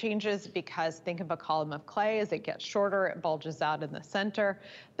shape changes because think of a column of clay. As it gets shorter, it bulges out in the center.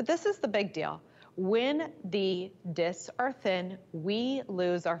 But this is the big deal. When the discs are thin, we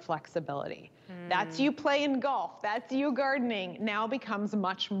lose our flexibility. That's you playing golf, that's you gardening, now becomes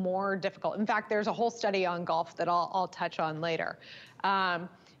much more difficult. In fact, there's a whole study on golf that I'll touch on later.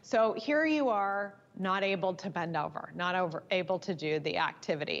 So here you are, not able to bend over, not able to do the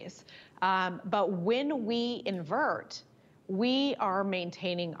activities. But when we invert, we are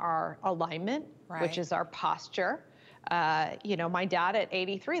maintaining our alignment, which is our posture. You know, my dad at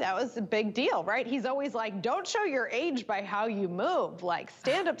 83, that was a big deal, right? He's always like, don't show your age by how you move, like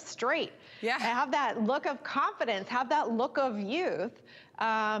stand up straight. Have that look of confidence, have that look of youth,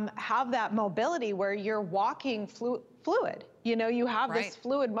 have that mobility where you're walking fluid. You know, you have this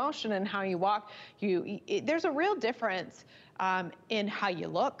fluid motion in how you walk. There's a real difference in how you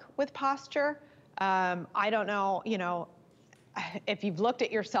look with posture. I don't know, you know, if you've looked at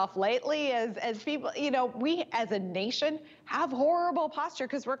yourself lately as people, you know, we as a nation have horrible posture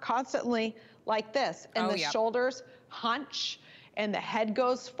because we're constantly like this, and the shoulders hunch and the head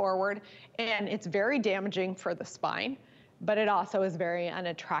goes forward, and it's very damaging for the spine. but it also is very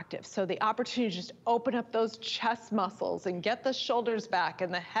unattractive. So the opportunity to just open up those chest muscles and get the shoulders back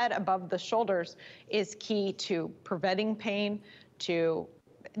and the head above the shoulders is key to preventing pain, to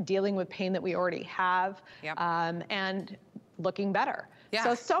dealing with pain that we already have, and looking better.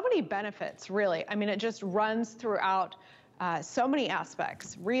 Yeah. So many benefits, really. I mean, it just runs throughout so many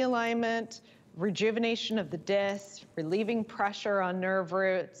aspects: realignment, rejuvenation of the disc, relieving pressure on nerve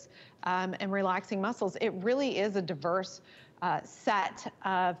roots, and relaxing muscles. It really is a diverse set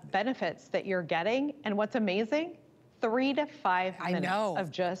of benefits that you're getting. And what's amazing, 3 to 5 minutes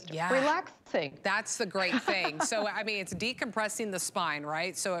of just relaxing. That's the great thing. So, I mean, it's decompressing the spine,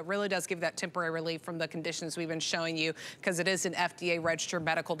 right? So it really does give that temporary relief from the conditions we've been showing you, because it is an FDA-registered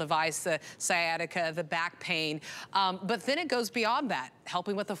medical device, the sciatica, the back pain. But then it goes beyond that,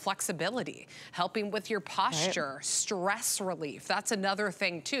 helping with the flexibility, helping with your posture, stress relief. That's another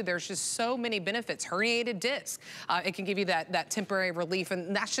thing, too. There's just so many benefits. Herniated disc, it can give you that temporary relief,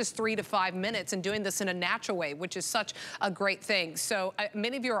 and that's just 3 to 5 minutes, and doing this in a natural way, which is such a great thing. So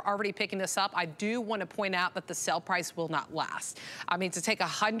many of you are already picking this up. I do want to point out that the sale price will not last. I mean, to take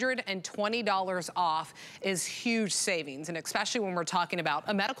 $120 off is huge savings, and especially when we're talking about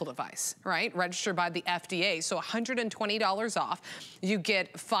a medical device, right? Registered by the FDA. So $120 off. You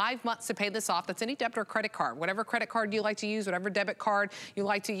get 5 months to pay this off. That's any debit or credit card. Whatever credit card you like to use, whatever debit card you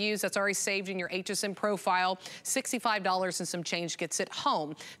like to use, that's already saved in your HSN profile. $65 and some change gets it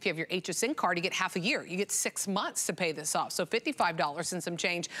home. If you have your HSN card, you get half a year. You get 6 months to pay this off. So $55 and some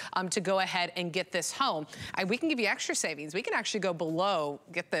change to go ahead and get this home. We can give you extra savings. We can actually go below,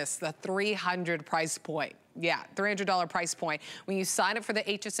 get this, the $300 price point. Yeah, $300 price point. When you sign up for the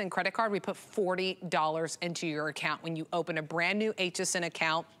HSN credit card, we put $40 into your account. When you open a brand new HSN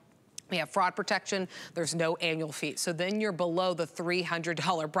account, we have fraud protection. There's no annual fee. So then you're below the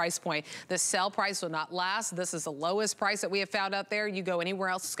 $300 price point. The sale price will not last. This is the lowest price that we have found out there. You go anywhere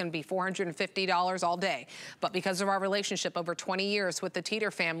else, it's going to be $450 all day. But because of our relationship over 20 years with the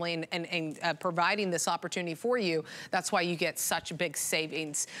Teeter family and providing this opportunity for you, that's why you get such big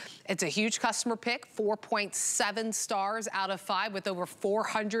savings. It's a huge customer pick, 4.7 stars out of 5 with over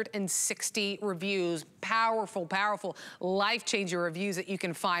 460 reviews. Powerful, powerful, life-changing reviews that you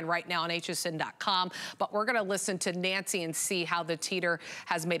can find right now on hsn.com. But we're going to listen to Nancy and see how the Teeter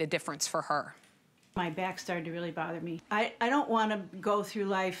has made a difference for her. My back started to really bother me. I don't want to go through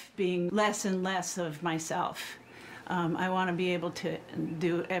life being less and less of myself. I want to be able to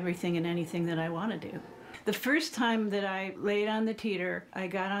do everything and anything that I want to do. The first time that I laid on the Teeter, I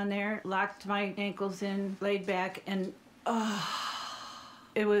got on there, locked my ankles in, laid back, and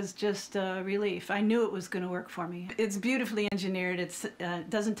it was just a relief. I knew it was going to work for me. It's beautifully engineered. It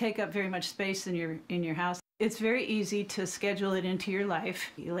doesn't take up very much space in your house. It's very easy to schedule it into your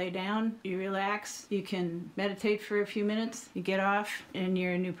life. You lay down, you relax, you can meditate for a few minutes, you get off, and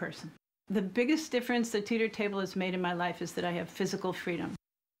you're a new person. The biggest difference the Teeter table has made in my life is that I have physical freedom.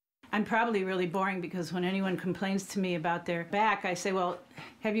 I'm probably really boring because when anyone complains to me about their back, I say, well,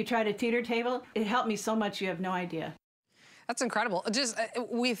 have you tried a Teeter table? It helped me so much you have no idea. That's incredible. Just,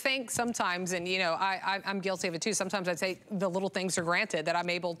 we think sometimes, and you know, I'm guilty of it too, sometimes I take the little things for granted, that I'm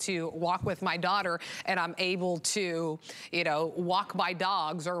able to walk with my daughter and I'm able to, you know, walk my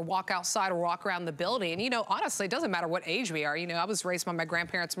dogs or walk outside or walk around the building. And you know, honestly, it doesn't matter what age we are. You know, I was raised by my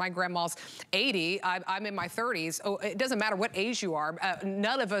grandparents. My grandma's 80. I'm in my 30s. Oh, it doesn't matter what age you are.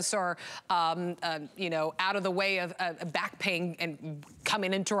 None of us are, you know, out of the way of back pain and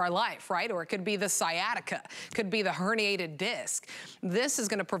coming into our life, right? Or it could be the sciatica, could be the herniated disc. This is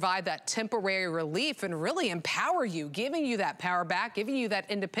going to provide that temporary relief and really empower you, giving you that power back, giving you that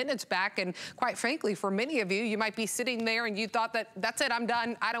independence back. And quite frankly, for many of you, you might be sitting there and you thought that that's it, I'm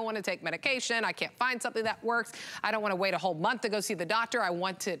done. I don't want to take medication. I can't find something that works. I don't want to wait a whole month to go see the doctor. I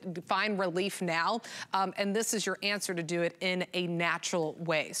want to find relief now. And this is your answer to do it in a natural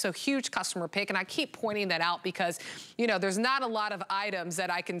way. So huge customer pick. And I keep pointing that out because, you know, there's not a lot of items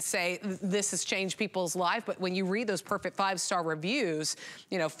that I can say this has changed people's life. But when you read those perfect 5-star reviews,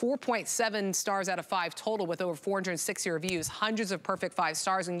 you know, 4.7 stars out of 5 total with over 460 reviews, hundreds of perfect 5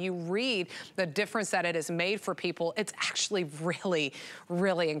 stars, and you read the difference that it has made for people, it's actually really,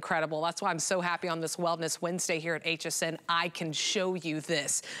 really incredible. That's why I'm so happy on this Wellness Wednesday here at HSN. I can show you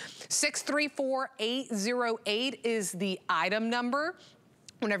this. 634-808 is the item number.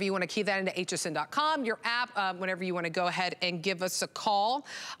 Whenever you want to key that into hsn.com, your app, whenever you want to go ahead and give us a call.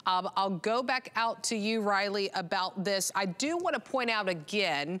 I'll go back out to you, Riley, about this. I do want to point out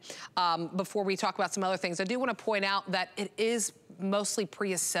again, before we talk about some other things, I do want to point out that it is mostly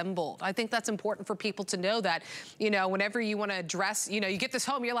pre-assembled. I think that's important for people to know that, you know, whenever you want to address, you know, you get this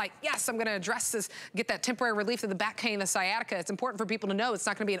home, you're like, yes, I'm going to address this, get that temporary relief of the back pain, the sciatica. It's important for people to know it's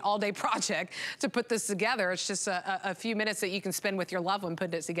not going to be an all-day project to put this together. It's just a few minutes that you can spend with your loved one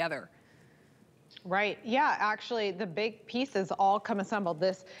putting it together. Right. Yeah, actually, the big pieces all come assembled.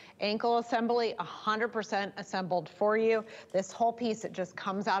 This ankle assembly, 100% assembled for you. This whole piece, it just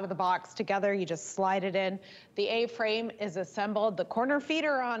comes out of the box together. You just slide it in. The A-frame is assembled. The corner feet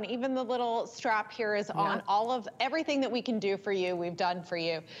are on. Even the little strap here is on. All of everything that we can do for you, we've done for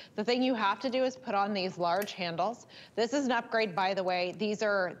you. The thing you have to do is put on these large handles. This is an upgrade, by the way. These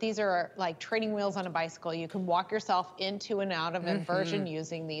are like training wheels on a bicycle. You can walk yourself into and out of inversion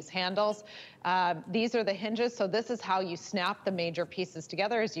using these handles. These are the hinges, so this is how you snap the major pieces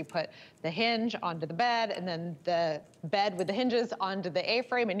together, is you put the hinge onto the bed and then the bed with the hinges onto the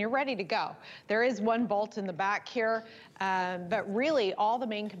A-frame, and you're ready to go. There is one bolt in the back here, but really all the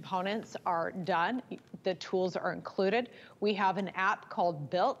main components are done. The tools are included. We have an app called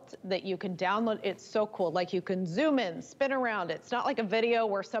Built that you can download. It's so cool. Like, you can zoom in, spin around. It's not like a video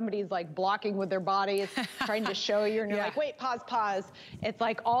where somebody's like blocking with their body, trying to show you, and you're like, wait, pause. It's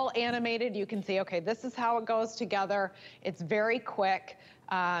like all animated. You can see, okay, this is how it goes together. It's very quick.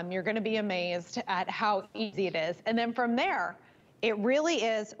 You're going to be amazed at how easy it is. And then from there, it really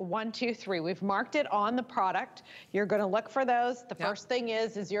is 1, 2, 3. We've marked it on the product. You're going to look for those. The first thing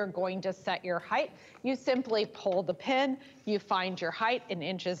is you're going to set your height. You simply pull the pin. You find your height in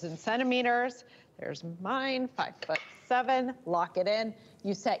inches and centimeters. There's mine, 5'7". Lock it in.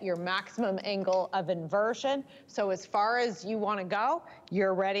 You set your maximum angle of inversion. So as far as you want to go,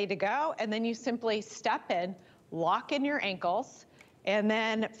 you're ready to go. And then you simply step in, lock in your ankles. And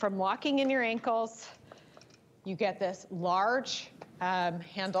then from locking in your ankles, you get this large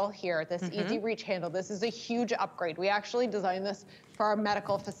handle here, this easy reach handle. This is a huge upgrade. We actually designed this for our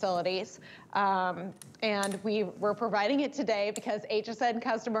medical facilities. And we're providing it today because HSN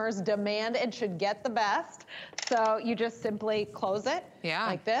customers demand and should get the best. So you just simply close it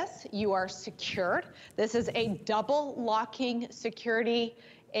like this. You are secured. This is a double locking security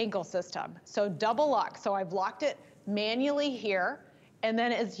ankle system. So double lock. So I've locked it manually here. And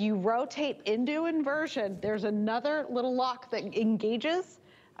then as you rotate into inversion, there's another little lock that engages.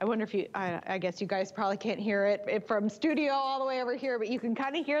 I wonder if I guess you guys probably can't hear it from studio all the way over here, but you can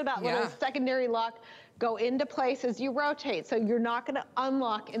kind of hear that little secondary lock go into place as you rotate. So you're not going to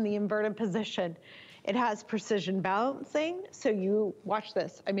unlock in the inverted position. It has precision balancing. So you watch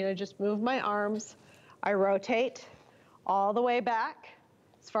this. I mean, I just move my arms. I rotate all the way back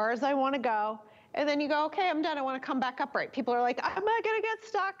as far as I want to go. And then you go, okay, I'm done. I want to come back upright. People are like, am I going to get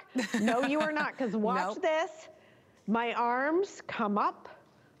stuck? No, you are not, because watch this. My arms come up.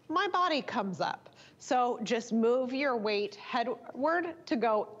 My body comes up. So just move your weight headward to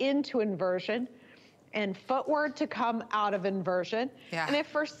go into inversion and footward to come out of inversion. And if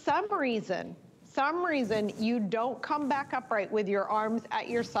for some reason you don't come back upright with your arms at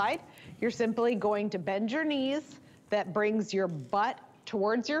your side, you're simply going to bend your knees. That brings your butt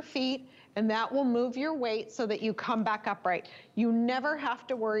towards your feet, and that will move your weight so that you come back upright. You never have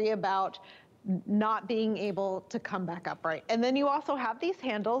to worry about not being able to come back upright. And then you also have these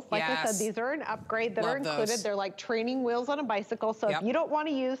handles. Like I said, these are an upgrade that are included. They're like training wheels on a bicycle. So if you don't want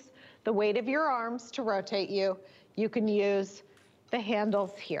to use the weight of your arms to rotate you, you can use the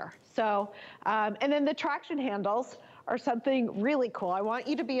handles here. So, and then the traction handles are something really cool. I want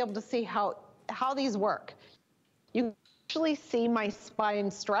you to be able to see how these work. You actually see my spine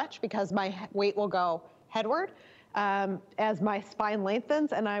stretch because my weight will go headward as my spine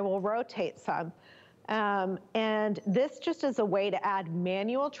lengthens, and I will rotate some. And this just is a way to add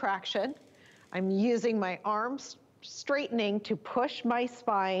manual traction. I'm using my arms straightening to push my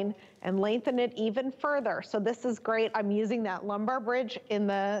spine and lengthen it even further. So this is great. I'm using that lumbar bridge in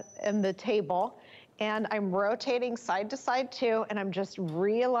the table, and I'm rotating side to side too, and I'm just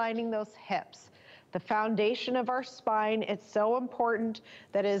realigning those hips. The foundation of our spine, it's so important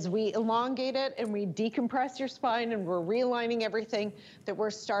that as we elongate it and we decompress your spine and we're realigning everything, that we're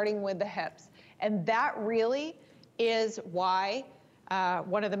starting with the hips. And that really is why,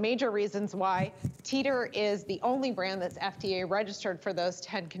 one of the major reasons why Teeter is the only brand that's FDA registered for those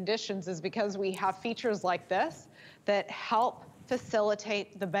 10 conditions, is because we have features like this that help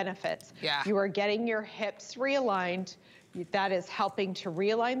facilitate the benefits. You are getting your hips realigned. That is helping to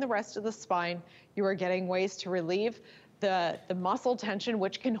realign the rest of the spine. You are getting ways to relieve the muscle tension,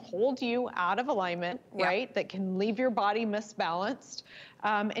 which can hold you out of alignment, right? That can leave your body misbalanced.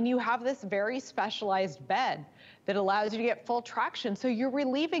 And you have this very specialized bed that allows you to get full traction. So you're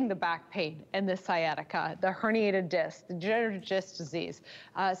relieving the back pain and the sciatica, the herniated disc, the degenerative disc disease.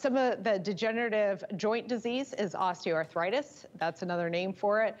 Some of the degenerative joint disease is osteoarthritis. That's another name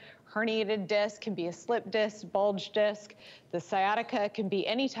for it. Herniated disc can be a slip disc, bulge disc. The sciatica can be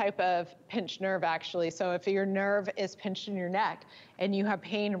any type of pinched nerve, actually. So if your nerve is pinched in your neck and you have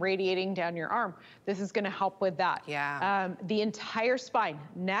pain radiating down your arm, this is going to help with that. Yeah. The entire spine,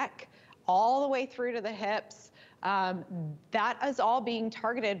 neck, all the way through to the hips, that is all being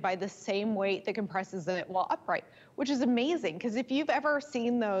targeted by the same weight that compresses it while upright, which is amazing. Because if you've ever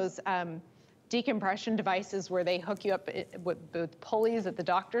seen those decompression devices where they hook you up with pulleys at the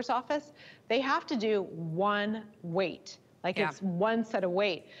doctor's office, they have to do one weight. Like it's one set of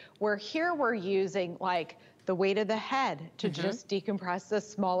weight. Where here we're using like the weight of the head to just decompress the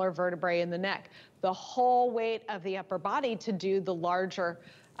smaller vertebrae in the neck, the whole weight of the upper body to do the larger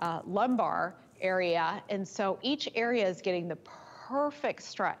lumbar area. And so each area is getting the perfect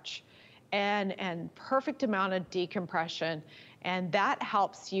stretch and perfect amount of decompression. And that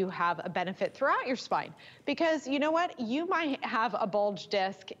helps you have a benefit throughout your spine. Because you know what? You might have a bulge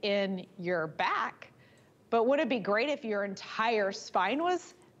disc in your back, but would it be great if your entire spine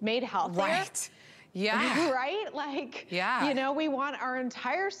was made healthier? Right. Yeah. Right? Like, yeah. You know, we want our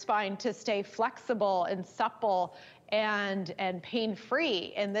entire spine to stay flexible and supple and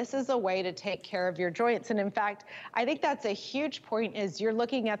pain-free. And this is a way to take care of your joints. And in fact, I think that's a huge point is you're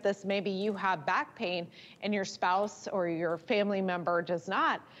looking at this, maybe you have back pain and your spouse or your family member does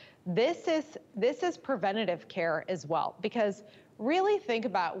not. This is preventative care as well, because really think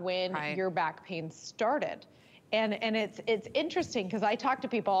about when your back pain started. And it's interesting because I talk to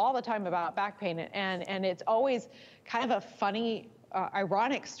people all the time about back pain, and it's always kind of a funny,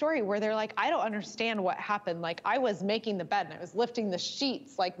 ironic story where they're like, I don't understand what happened. Like I was making the bed and I was lifting the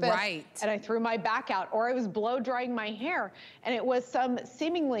sheets like this, and I threw my back out, or I was blow drying my hair, and it was some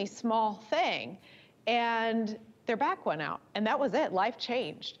seemingly small thing, and their back went out, and that was it. Life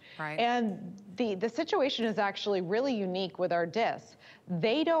changed. Right. And the situation is actually really unique with our discs.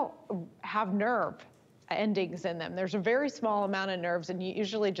 They don't have nerve endings in them. There's a very small amount of nerves, and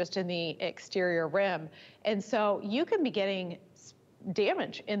usually just in the exterior rim. And so you can be getting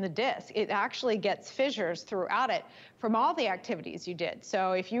damage in the disc. It actually gets fissures throughout it from all the activities you did.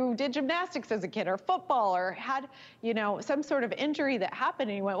 So if you did gymnastics as a kid or football or had, you know, some sort of injury that happened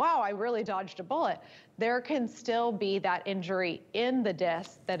and you went, wow, I really dodged a bullet, there can still be that injury in the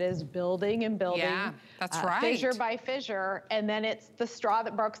disc that is building and building. Yeah, that's right. Fissure by fissure. And then it's the straw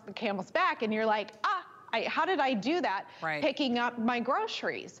that broke the camel's back, and you're like, how did I do that? Picking up my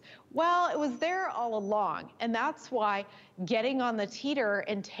groceries. Well, it was there all along. And that's why getting on the teeter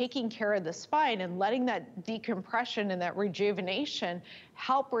and taking care of the spine and letting that decompression and that rejuvenation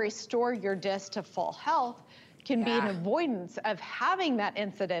help restore your disc to full health can be an avoidance of having that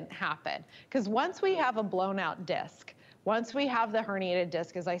incident happen. Because once we have a blown out disc, once we have the herniated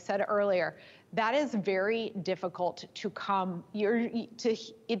disc, as I said earlier, that is very difficult to come,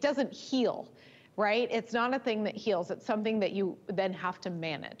 it doesn't heal. Right? It's not a thing that heals. It's something that you then have to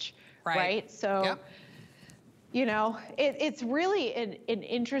manage. Right? So, you know, it's really an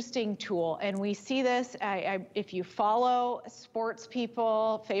interesting tool. And we see this, if you follow sports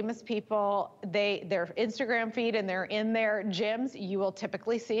people, famous people, their Instagram feed and they're in their gyms, you will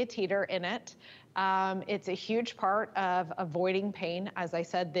typically see a teeter in it. It's a huge part of avoiding pain. As I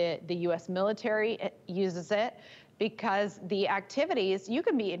said, the U.S. military uses it, because the activities, you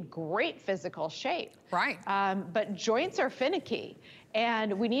can be in great physical shape. Right. But joints are finicky,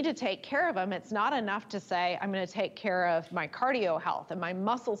 and we need to take care of them. It's not enough to say, I'm going to take care of my cardio health and my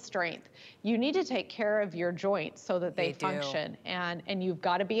muscle strength. You need to take care of your joints so that they function, and you've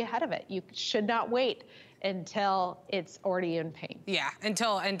got to be ahead of it. You should not wait until it's already in pain. Yeah,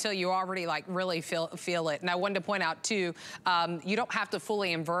 until you already like really feel it. And I wanted to point out too, you don't have to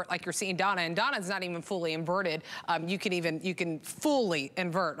fully invert like you're seeing Donna, and Donna's not even fully inverted. You can fully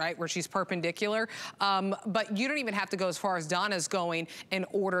invert, right, where she's perpendicular. But you don't even have to go as far as Donna's going in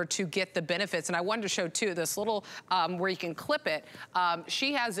order to get the benefits. And I wanted to show too this little where you can clip it.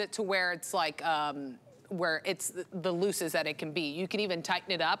 She has it to where it's like where it's the loosest that it can be. You can even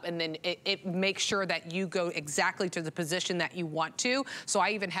tighten it up, and then it makes sure that you go exactly to the position that you want to. So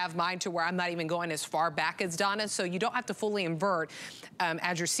I even have mine to where I'm not even going as far back as Donna, so you don't have to fully invert.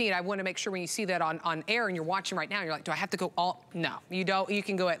 As you're seeing, I want to make sure when you see that on air and you're watching right now, you're like, do I have to go all? No, you don't. You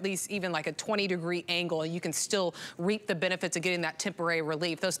can go at least even like a 20-degree angle, and you can still reap the benefits of getting that temporary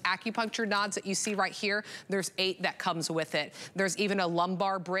relief. Those acupuncture nods that you see right here, there's 8 that comes with it. There's even a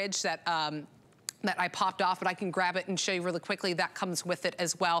lumbar bridge that that I popped off, but I can grab it and show you really quickly. That comes with it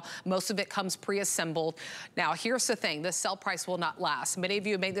as well. Most of it comes pre-assembled. Now, here's the thing. This sell price will not last. Many of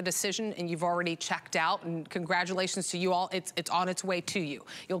you have made the decision and you've already checked out, and congratulations to you all. It's on its way to you.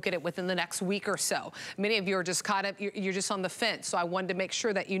 You'll get it within the next week or so. Many of you are just you're just on the fence. So I wanted to make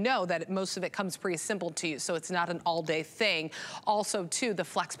sure that you know that most of it comes pre-assembled to you. So it's not an all-day thing. Also, too, the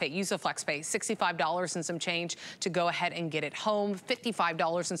FlexPay. Use the FlexPay. $65 and some change to go ahead and get it home.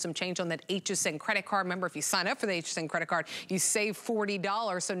 $55 and some change on that HSN credit card. Remember, if you sign up for the HSN credit card, you save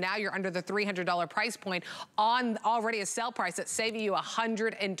 $40. So now you're under the $300 price point on already a sale price that's saving you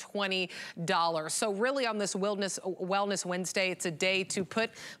 $120. So really on this Wellness Wednesday, it's a day to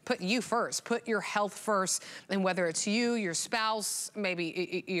put you first, put your health first. And whether it's you, your spouse,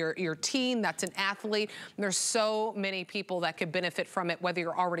 maybe your teen that's an athlete, there's so many people that could benefit from it, whether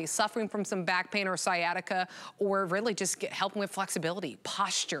you're already suffering from some back pain or sciatica, or really just helping with flexibility,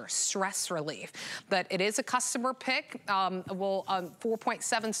 posture, stress relief. But it is a customer pick.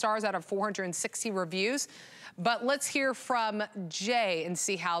 4.7 stars out of 460 reviews. But let's hear from Jay and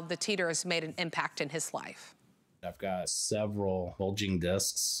see how the Teeter has made an impact in his life. I've got several bulging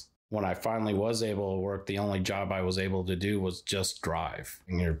discs. When I finally was able to work, the only job I was able to do was just drive.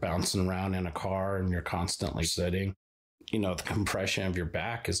 And you're bouncing around in a car and you're constantly sitting. You know, the compression of your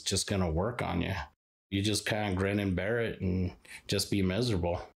back is just going to work on you. You just kind of grin and bear it and just be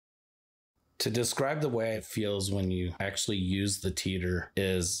miserable. To describe the way it feels when you actually use the Teeter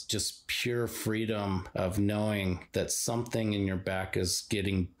is just pure freedom of knowing that something in your back is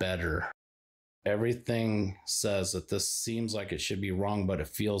getting better. Everything says that this seems like it should be wrong, but it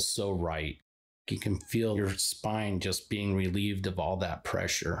feels so right. You can feel your spine just being relieved of all that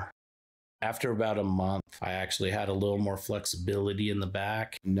pressure. After about a month, I actually had a little more flexibility in the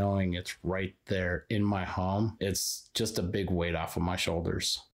back, knowing it's right there in my home. It's just a big weight off of my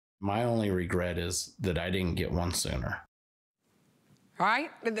shoulders. My only regret is that I didn't get one sooner. All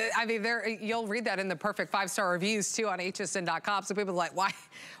right? I mean, you'll read that in the perfect 5-star reviews, too, on hsn.com. So people are like, why?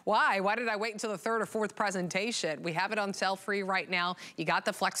 Why did I wait until the 3rd or 4th presentation? We have it on sale free right now. You got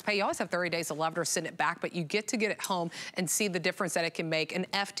the FlexPay. You always have 30 days to love it or send it back, but you get to get it home and see the difference that it can make. An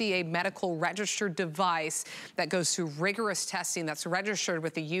FDA medical registered device that goes through rigorous testing, that's registered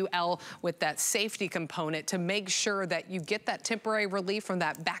with the UL with that safety component to make sure that you get that temporary relief from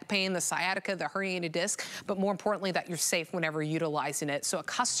that back pain, the sciatica, the herniated disc, but more importantly, that you're safe whenever utilizing it. So a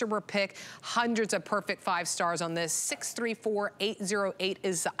customer pick, hundreds of perfect 5 stars on this. 634808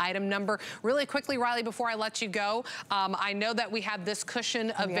 is the item number. Really quickly, Riley, before I let you go, I know that we have this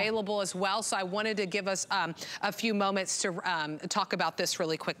cushion available as well, so I wanted to give us a few moments to talk about this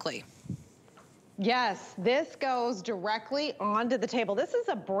really quickly. Yes, this goes directly onto the table. This is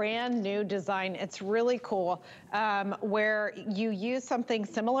a brand new design. It's really cool, where you use something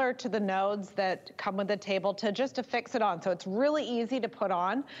similar to the nodes that come with the table to fix it on. So it's really easy to put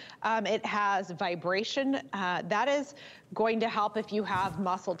on. It has vibration. That is going to help if you have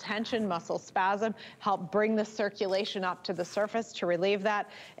muscle tension, muscle spasm, help bring the circulation up to the surface to relieve that.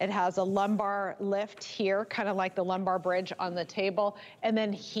 It has a lumbar lift here, kind of like the lumbar bridge on the table, and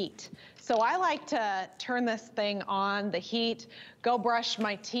then heat. So I like to turn this thing on, the heat, go brush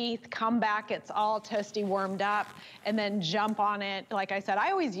my teeth, come back, it's all toasty warmed up, and then jump on it. Like I said,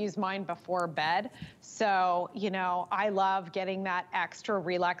 I always use mine before bed. So, you know, I love getting that extra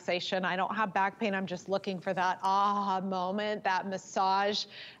relaxation. I don't have back pain. I'm just looking for that aha moment, that massage.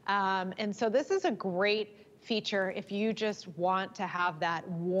 And so this is a great feature if you just want to have that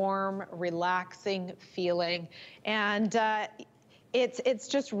warm, relaxing feeling. And it's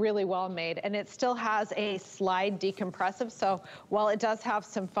just really well made, and it still has a slide decompressive. So while it does have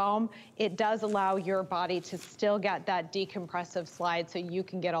some foam, it does allow your body to still get that decompressive slide so you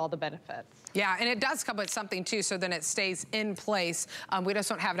can get all the benefits. Yeah, and it does come with something too, so then it stays in place. We just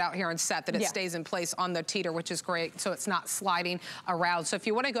don't have it out here on set, that it stays in place on the Teeter, which is great, so it's not sliding around. So if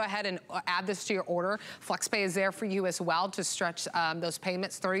you want to go ahead and add this to your order, FlexPay is there for you as well to stretch those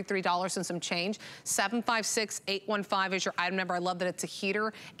payments, $33 and some change. 756815 is your item number. I love that it's a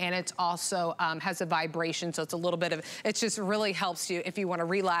heater, and it's also has a vibration, so it's a little bit of, it just really helps you if you want to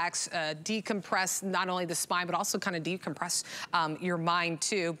relax, decompress not only the spine, but also kind of decompress your mind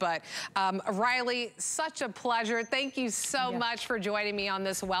too. But Riley, such a pleasure. Thank you so much for joining me on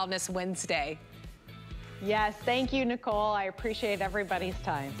this Wellness Wednesday. Yes, thank you, Nicole. I appreciate everybody's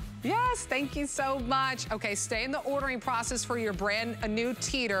time. Yes, thank you so much. Okay, stay in the ordering process for your brand new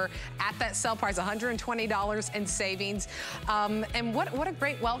Teeter at that sale price, $120 in savings. And what a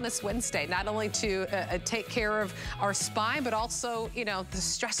great Wellness Wednesday, not only to take care of our spine, but also, you know, the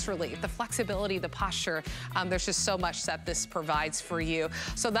stress relief, the flexibility, the posture. There's just so much that this provides for you.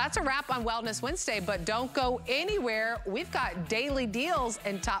 So that's a wrap on Wellness Wednesday, but don't go anywhere. We've got daily deals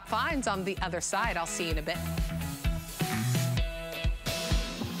and top finds on the other side. I'll see you in a bit.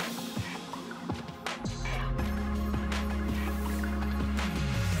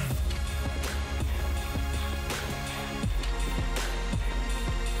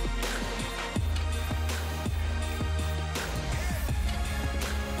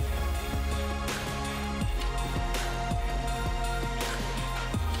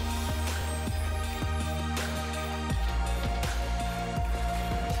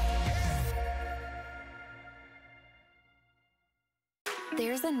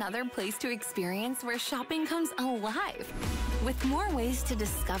 There's another place to experience where shopping comes alive, with more ways to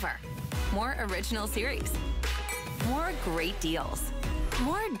discover, more original series, more great deals,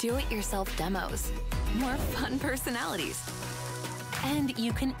 more do-it-yourself demos, more fun personalities. And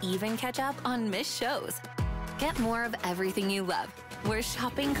you can even catch up on missed shows. Get more of everything you love, where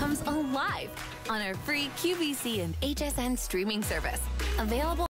shopping comes alive on our free QVC and HSN streaming service, available